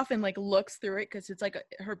backpack off and like looks through it because it's like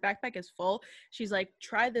her backpack is full. She's like,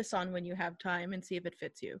 try this on when you have time and see if it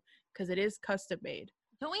fits you because it is custom made.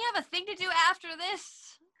 Don't we have a thing to do after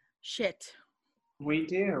this? Shit. We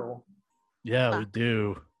do. Yeah, we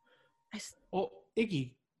do. Oh,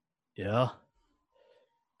 Iggy, Yeah.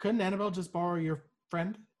 couldn't Annabelle just borrow your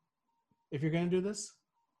friend if you're gonna do this?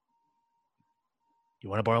 You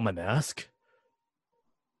want to borrow my mask?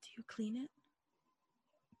 Do you clean it?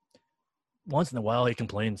 Once in a while, he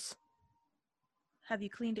complains. Have you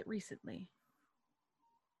cleaned it recently?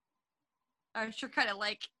 Archer kind of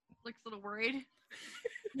like looks a little worried.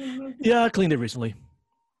 Yeah, I cleaned it recently.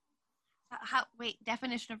 Wait,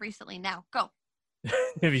 definition of recently now. Go.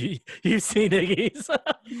 Have you've seen Iggy's?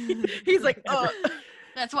 He's like, oh.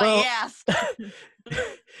 That's why he asked.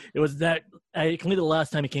 It was that I cleaned it the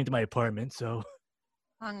last time he came to my apartment, so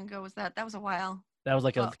How long ago was that? That was a while. that was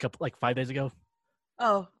like a couple, like 5 days ago.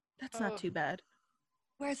 Oh, that's not too bad.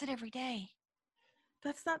 Wears it every day.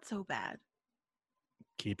 That's not so bad.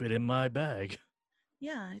 Keep it in my bag.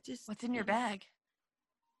 Yeah, it just. What's in your bag?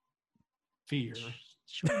 Fear.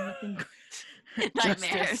 Sure, nothing.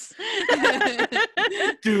 Nightmares.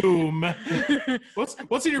 Doom.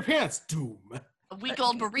 What's in your pants? Doom. A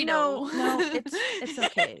week-old burrito. No, it's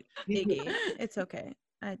okay, Iggy. It's okay.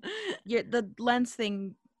 The lens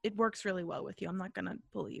thing, it works really well with you. I'm not gonna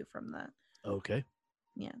pull you from that. Okay.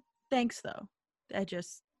 Yeah. Thanks though.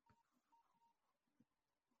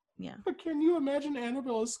 Yeah. But can you imagine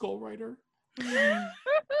Annabelle as Skull Rider?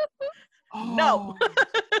 No. Oh.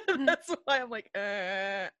 That's why I'm like,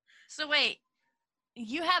 So wait,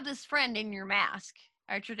 you have this friend in your mask.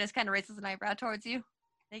 Archer just kind of raises an eyebrow towards you,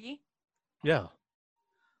 Iggy. Yeah.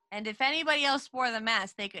 And if anybody else wore the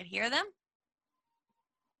mask, they could hear them?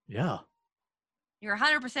 Yeah. You're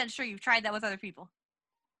 100% sure you've tried that with other people?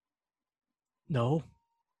 No.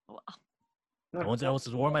 Well, No one else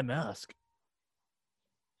has worn my mask.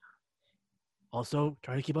 Also,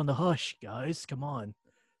 try to keep on the hush, guys. Come on.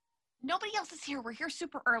 nobody else is here. We're here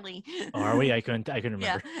super early. Oh, are we? I couldn't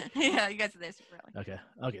remember. Yeah, you guys are there super early.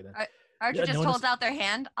 Okay then. Archer Yeah, just no one holds else- out their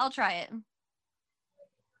hand. I'll try it.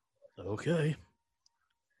 Okay.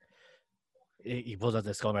 He pulls out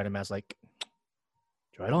the Skull Rider mask, like,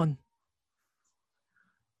 try it on.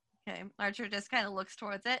 Okay, Archer just kind of looks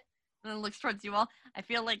towards it and then looks towards you all. I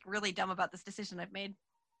feel like really dumb about this decision I've made.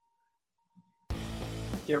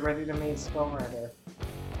 Get ready to meet Skull Rider.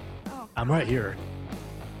 Oh, I'm right here.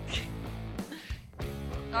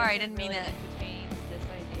 sorry, I didn't mean Really it. entertained this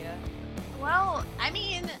idea. Well, I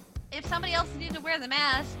mean, if somebody else needed to wear the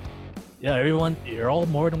mask, Yeah, everyone, you're all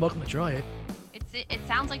more than welcome to try it. it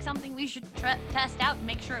sounds like something we should test out and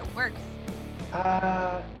make sure it works.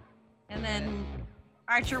 And then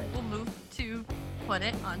Archer will move to put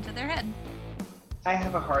it onto their head. I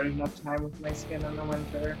have a hard enough time with my skin in the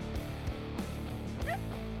winter.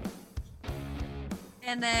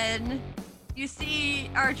 And then you see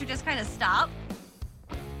Archer just kind of stop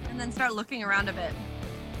and then start looking around a bit.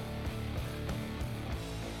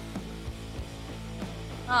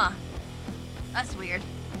 Huh. That's weird.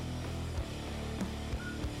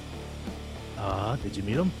 Did you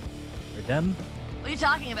meet him? Or them? What are you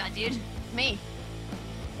talking about, dude? Me.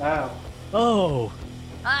 Oh. Oh,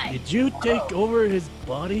 Hi. did you take over his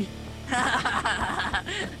body? Nice.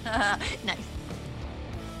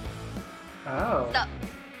 Oh. So,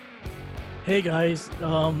 Hey guys,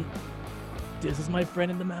 this is my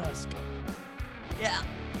friend in the mask. yeah.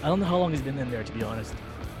 I don't know how long he's been in there, to be honest.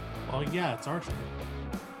 Oh yeah, it's Archer.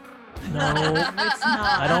 No, It's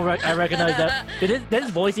not. I don't. I recognize that. Did his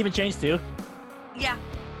voice even change too? Yeah.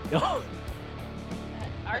 Oh,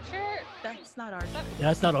 Archer? That's not Archer.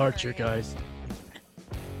 that's not Archer, guys.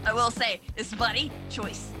 I will say, it's buddy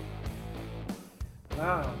choice.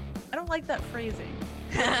 Oh. I don't like that phrasing.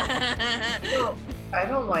 Well, I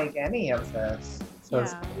don't like any of this. So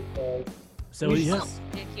it's Yeah. pretty good. So yes,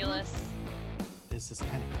 Ridiculous. This is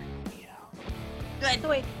kind of creeping me out. Good. So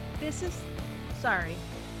wait, this is. Sorry.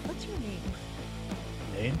 What's your name?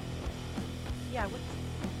 name. Yeah. What's?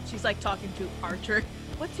 She's like talking to Archer.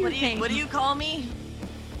 What's your name? What do you call me?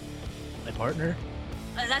 My partner.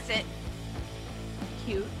 That's it.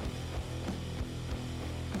 Cute.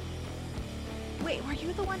 Wait, were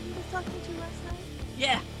you the one he was talking to last night?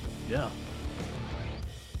 Yeah. Yeah.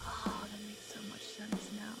 Oh, that makes so much sense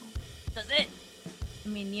now. Does it? I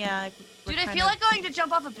mean, yeah. Dude, I feel like going to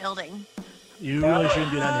jump off a building. You really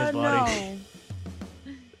shouldn't do that in his body.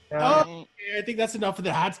 No. Oh, okay, I think that's enough of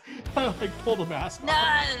that. Like, pull the mask No.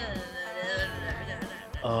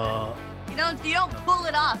 off. You don't pull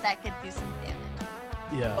it off. That could do some damage.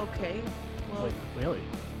 Yeah. Okay. Well, Wait, really?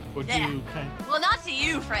 Would Yeah. you Well, not to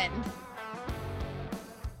you, friend.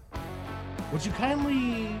 would you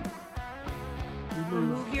kindly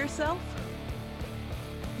remove yourself?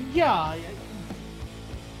 Yeah.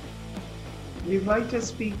 You'd like to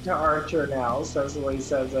speak to Archer now, Cecily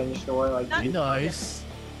says unsure. Like, Be nice.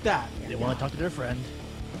 That. They want to talk to their friend.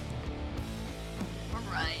 All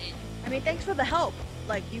right. I mean, thanks for the help.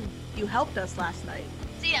 Like, you helped us last night.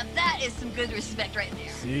 So yeah, that is some good respect right there.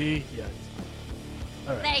 See? Yeah.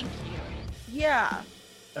 All right. Thank you. Yeah.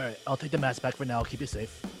 All right. I'll take the mask back for now. I'll keep you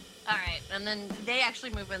safe. All right, and then they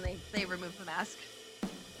actually move when they remove the mask.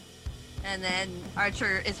 And then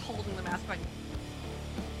Archer is holding the mask on.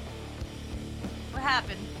 What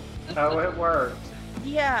happened? oh, it worked.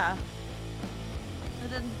 Yeah. I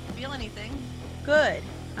didn't feel anything. Good.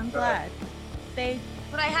 I'm glad. They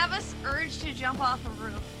But I have this urge to jump off a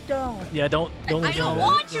roof. don't. Yeah. Don't. I don't jump.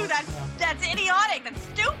 want to. That's idiotic. That's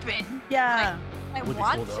stupid. Yeah. I Would be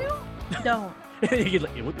want cool, to. Don't. It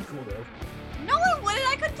would be cool though. No, it wouldn't.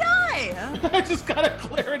 I could die. I just gotta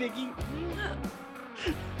clear it, Iggy.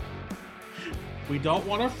 We don't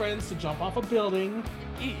want our friends to jump off a building.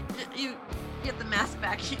 You get the mask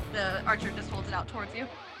back. The Archer just holds it out towards you.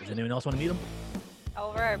 Does anyone else want to meet him?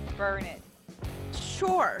 Over, burn it.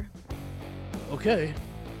 Sure. Okay.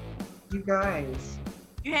 You guys.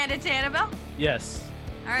 You hand it to Annabelle. Yes.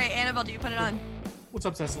 All right, Annabelle, do you put it on? What's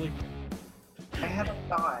up, Cecily? I had a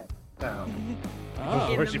thought. So.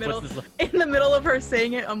 Oh. In Where the she middle- puts this. In the middle of her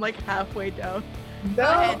saying it, I'm like halfway down. Go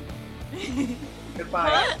ahead. No.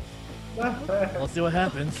 Goodbye. Let's see what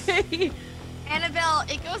happens. Annabelle,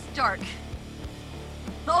 it goes dark.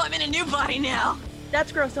 Oh, I'm in a new body now.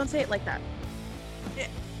 That's gross. Don't say it like that.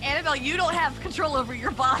 Annabelle, you don't have control over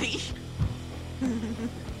your body.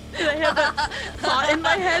 Did I have that thought in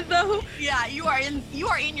my head though? Yeah, you are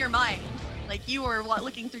in your mind. Like you were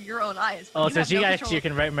looking through your own eyes. Oh, You so have she no actually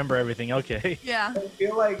control. can remember everything. Okay. Yeah. I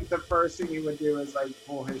feel like the first thing he would do is like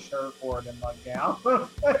pull his shirt forward and look down.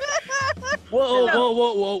 Whoa, No.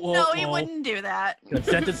 whoa. No, he wouldn't do that.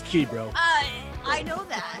 Consent is key, bro. I know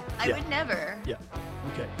that. I Yeah. would never.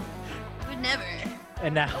 Okay. Would never.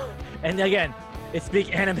 And now, and again,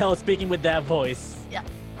 Annabelle is speaking with that voice. Yeah.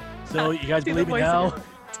 So you guys Do the believe me voice now? again.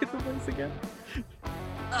 Do the voice again.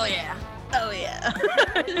 Oh yeah. Oh yeah.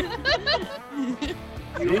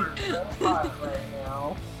 You are so hot right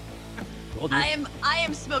now. Told you. I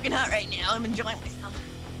am smoking hot right now. I'm enjoying myself.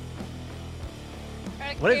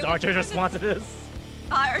 What is Archer's response to this?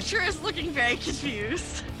 Archer is looking very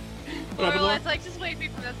confused. Lorelai's like, just wake me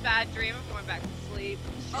from this bad dream. I'm going back to sleep.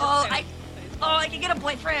 Oh, I can get a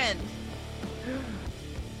boyfriend.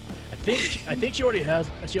 I think she already has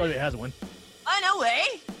one. Oh, no way.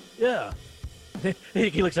 Yeah.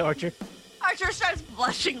 He looks at Archer. Archer starts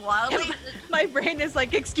blushing wildly. My brain is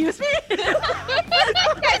like, excuse me? You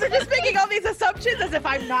guys are just making all these assumptions as if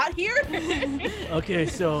I'm not here? Okay,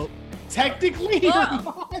 so Technically, you're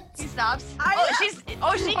Whoa. not. He stops. I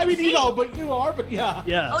Oh, am. she I can mean, see. you know, but you are, but yeah.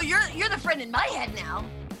 yeah. Oh, you're the friend in my head now.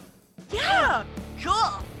 Yeah. Cool.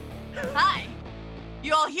 Hi.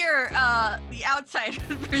 You all hear the outside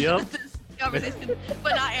version Yep. of this conversation,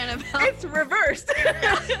 but not Annabelle. It's reversed.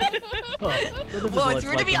 Oh, Whoa, it's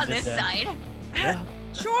rude to be on this side. Yeah.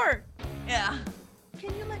 Sure. Yeah.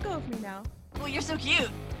 Can you let go of me now? Well, you're so cute.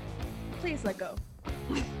 Please let go.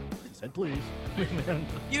 She said please.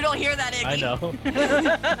 You don't hear that, Iggy. I know.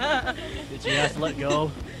 Did she ask to let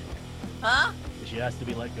go? Huh? Did she ask to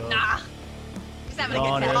be let go? Nah. Just having a good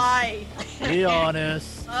Honest. time. Why? Be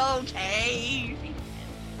honest. Okay.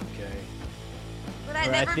 Okay. But I've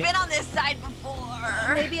But I never think- been on this side before.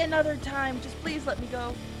 Maybe another time. Just please let me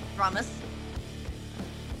go. Promise.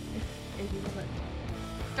 If you will let me.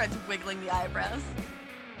 Starts wiggling the eyebrows.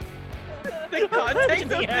 The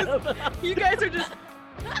context of Yeah. this, you guys are just.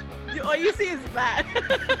 All you see is that.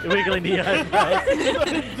 Wiggling the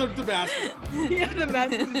eyebrows. the mask. Yeah, the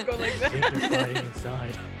mask just go like Think that. they're fighting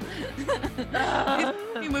inside.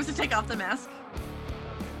 He moves to take off the mask.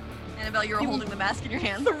 Annabelle, you're holding the mask in your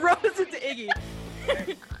hand. Throws it to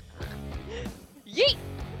Iggy. Yeet!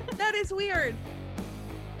 That is weird.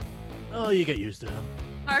 Oh, you get used to him.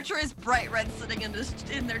 Archer is bright red sitting in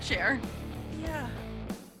their chair. Yeah.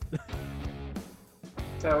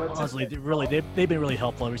 So it's Honestly, they've been really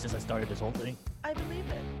helpful ever since I started this whole thing.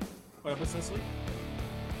 What up, Cecily?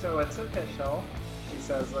 So it's official, she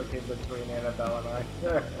says, looking between Annabelle and I.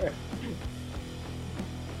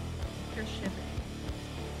 You're shipping.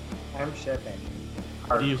 I'm shipping.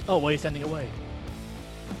 What are you? Oh, why are you sending away?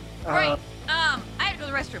 Right. I have to go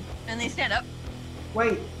to the restroom. And they stand up.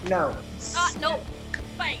 Wait, no. No.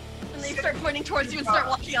 Bye. And they start pointing towards you and start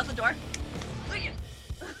walking out the door.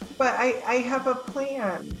 But I have a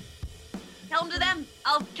plan. Tell them to them.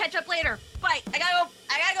 I'll catch up later. Bye. I gotta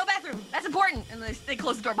go bathroom. That's important. And they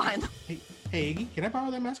close the door behind them. Hey, Iggy, can I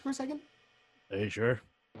borrow that mask for a second? Are you sure?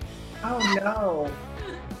 Oh no.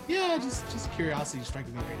 Yeah, just curiosity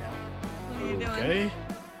striking me right now. What are you doing? Okay.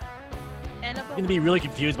 Annabelle. I'm gonna be really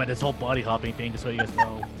confused by this whole body hopping thing, just so you guys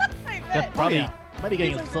know. I That bet. probably yeah. might be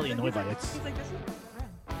getting He's like, slightly annoyed by it. He's like, this is my friend.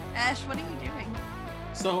 Ash, what are you doing?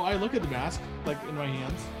 So I look at the mask, like in my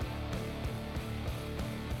hands.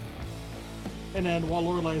 And then while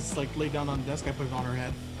Lorelai's like laid down on the desk, I put it on her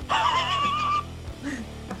head.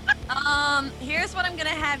 Here's what I'm gonna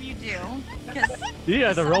have you do. Because You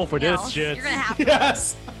have to roll for this else, shit. You're gonna have to.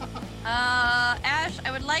 Yes! Ash,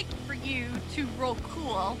 I would like for you to roll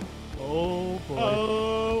cool. Oh boy.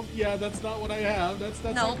 Oh, yeah, that's not what I have. That's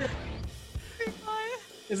No. not-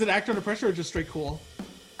 Is it act under pressure or just straight cool?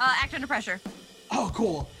 Act under pressure. Oh,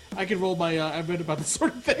 cool. I can roll my, I read about this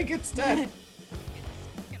sort of thing instead.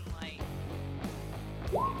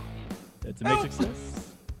 It's a mixed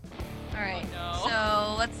success. All right. Oh, no.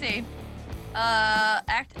 So let's see.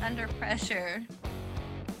 Act under pressure.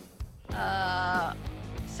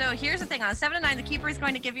 So here's the thing. On a 7 to 9, the keeper is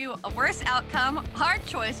going to give you a worse outcome, hard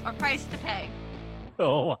choice, or price to pay.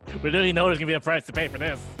 Oh, we really know there's gonna be a price to pay for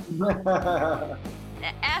this.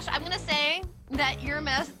 Ash, I'm gonna say that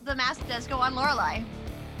the mask does go on Lorelai.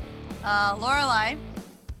 Lorelai,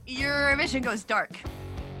 your vision goes dark.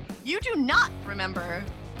 You do not remember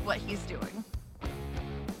what he's doing.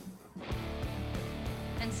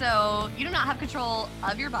 And so you do not have control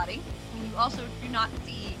of your body. And you also do not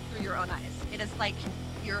see through your own eyes. It is like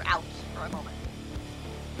you're out for a moment.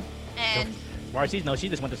 And Marcy, no, she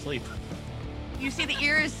just went to sleep. you see the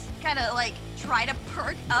ears kind of like try to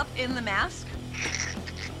perk up in the mask.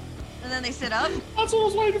 And then they sit up. That's what I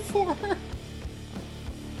was waiting for.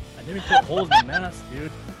 I didn't put holes in the mask,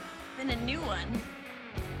 dude. Then a new one.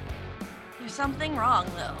 There's something wrong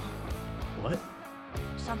though. What?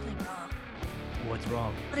 Something wrong. What's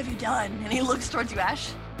wrong? What have you done? And he looks towards you, Ash.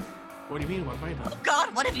 What do you mean? What have I Oh done?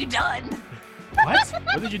 God, what have you done? What?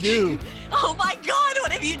 What did you do? Oh my God,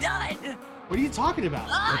 what have you done? What are you talking about?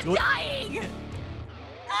 Ah, Let's go- dying!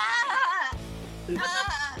 Ah!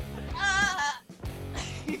 Ah! Ah!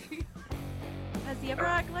 Has he ever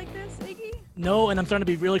acted like this, Iggy? No, and I'm starting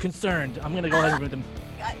to be really concerned. I'm gonna go ahead and remove them.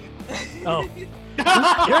 Got you. Oh.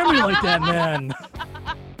 Don't scare me like that, man.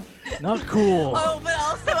 Not cool. Oh, but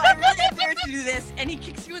also, I really dare to do this, and he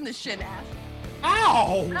kicks you in the shin, Ash. Ow!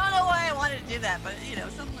 I don't know why I wanted to do that, but you know,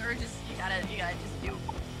 some urges you gotta just do.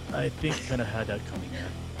 I think you kind of had that coming here.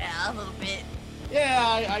 Yeah, a little bit.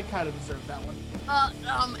 Yeah, I kind of deserved that one.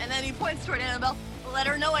 And then he points toward Annabelle. Let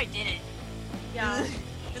her know I did it. Yeah.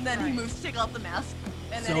 And then he Right. moves to take off the mask.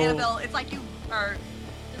 And then So- Annabelle, it's like you are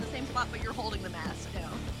in the same spot, but you're holding the mask now.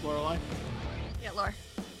 Lorelai? Yeah, Laura.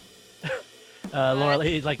 Laura,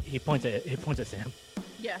 he points at Sam.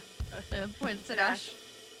 Yeah. Points at Ash.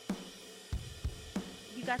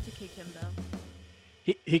 You got to kick him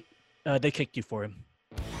though. They kicked you for him.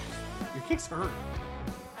 Your kicks hurt.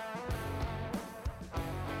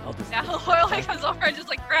 I'll just. Now Lorelai comes over and just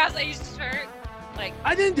like grabs Ash's shirt. Like,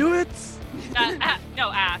 I didn't do it.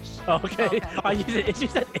 no, Ash. Oh, okay. Okay. I used it. She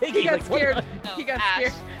said Iggy. He got like, what? scared. No, He got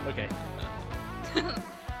Ash. scared. Okay. Put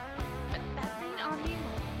that thing on me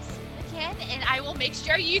again, and I will make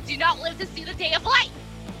sure you do not live to see the day of light.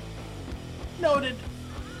 Noted.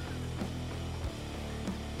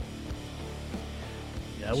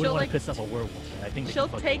 Yeah, I wouldn't She'll, want like, to piss off a werewolf. Man. I think they She'll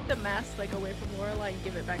can fuck take you. the mask like away from Lorelai and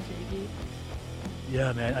give it back to Iggy.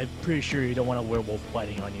 Yeah, man. I'm pretty sure you don't want a werewolf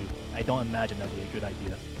biting on you. I don't imagine that'd be a good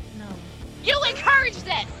idea. No. You encourage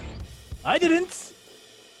this. I didn't.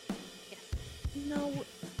 No.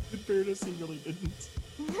 In fairness, he really didn't.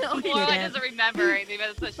 No, he Lorelai didn't. doesn't remember anything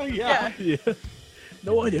about this. Oh, yeah. Yeah.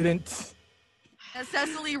 No, I didn't. As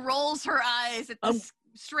Cecily rolls her eyes at this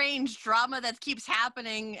strange drama that keeps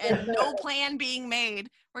happening and no plan being made,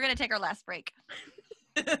 we're going to take our last break.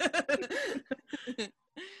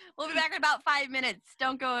 We'll be back in about 5 minutes.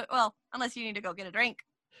 Don't go, well, unless you need to go get a drink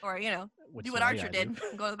or, you know, Which do what I Archer do. did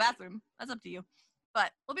and go to the bathroom. That's up to you.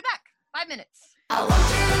 But we'll be back. 5 minutes. I want you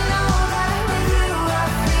to know that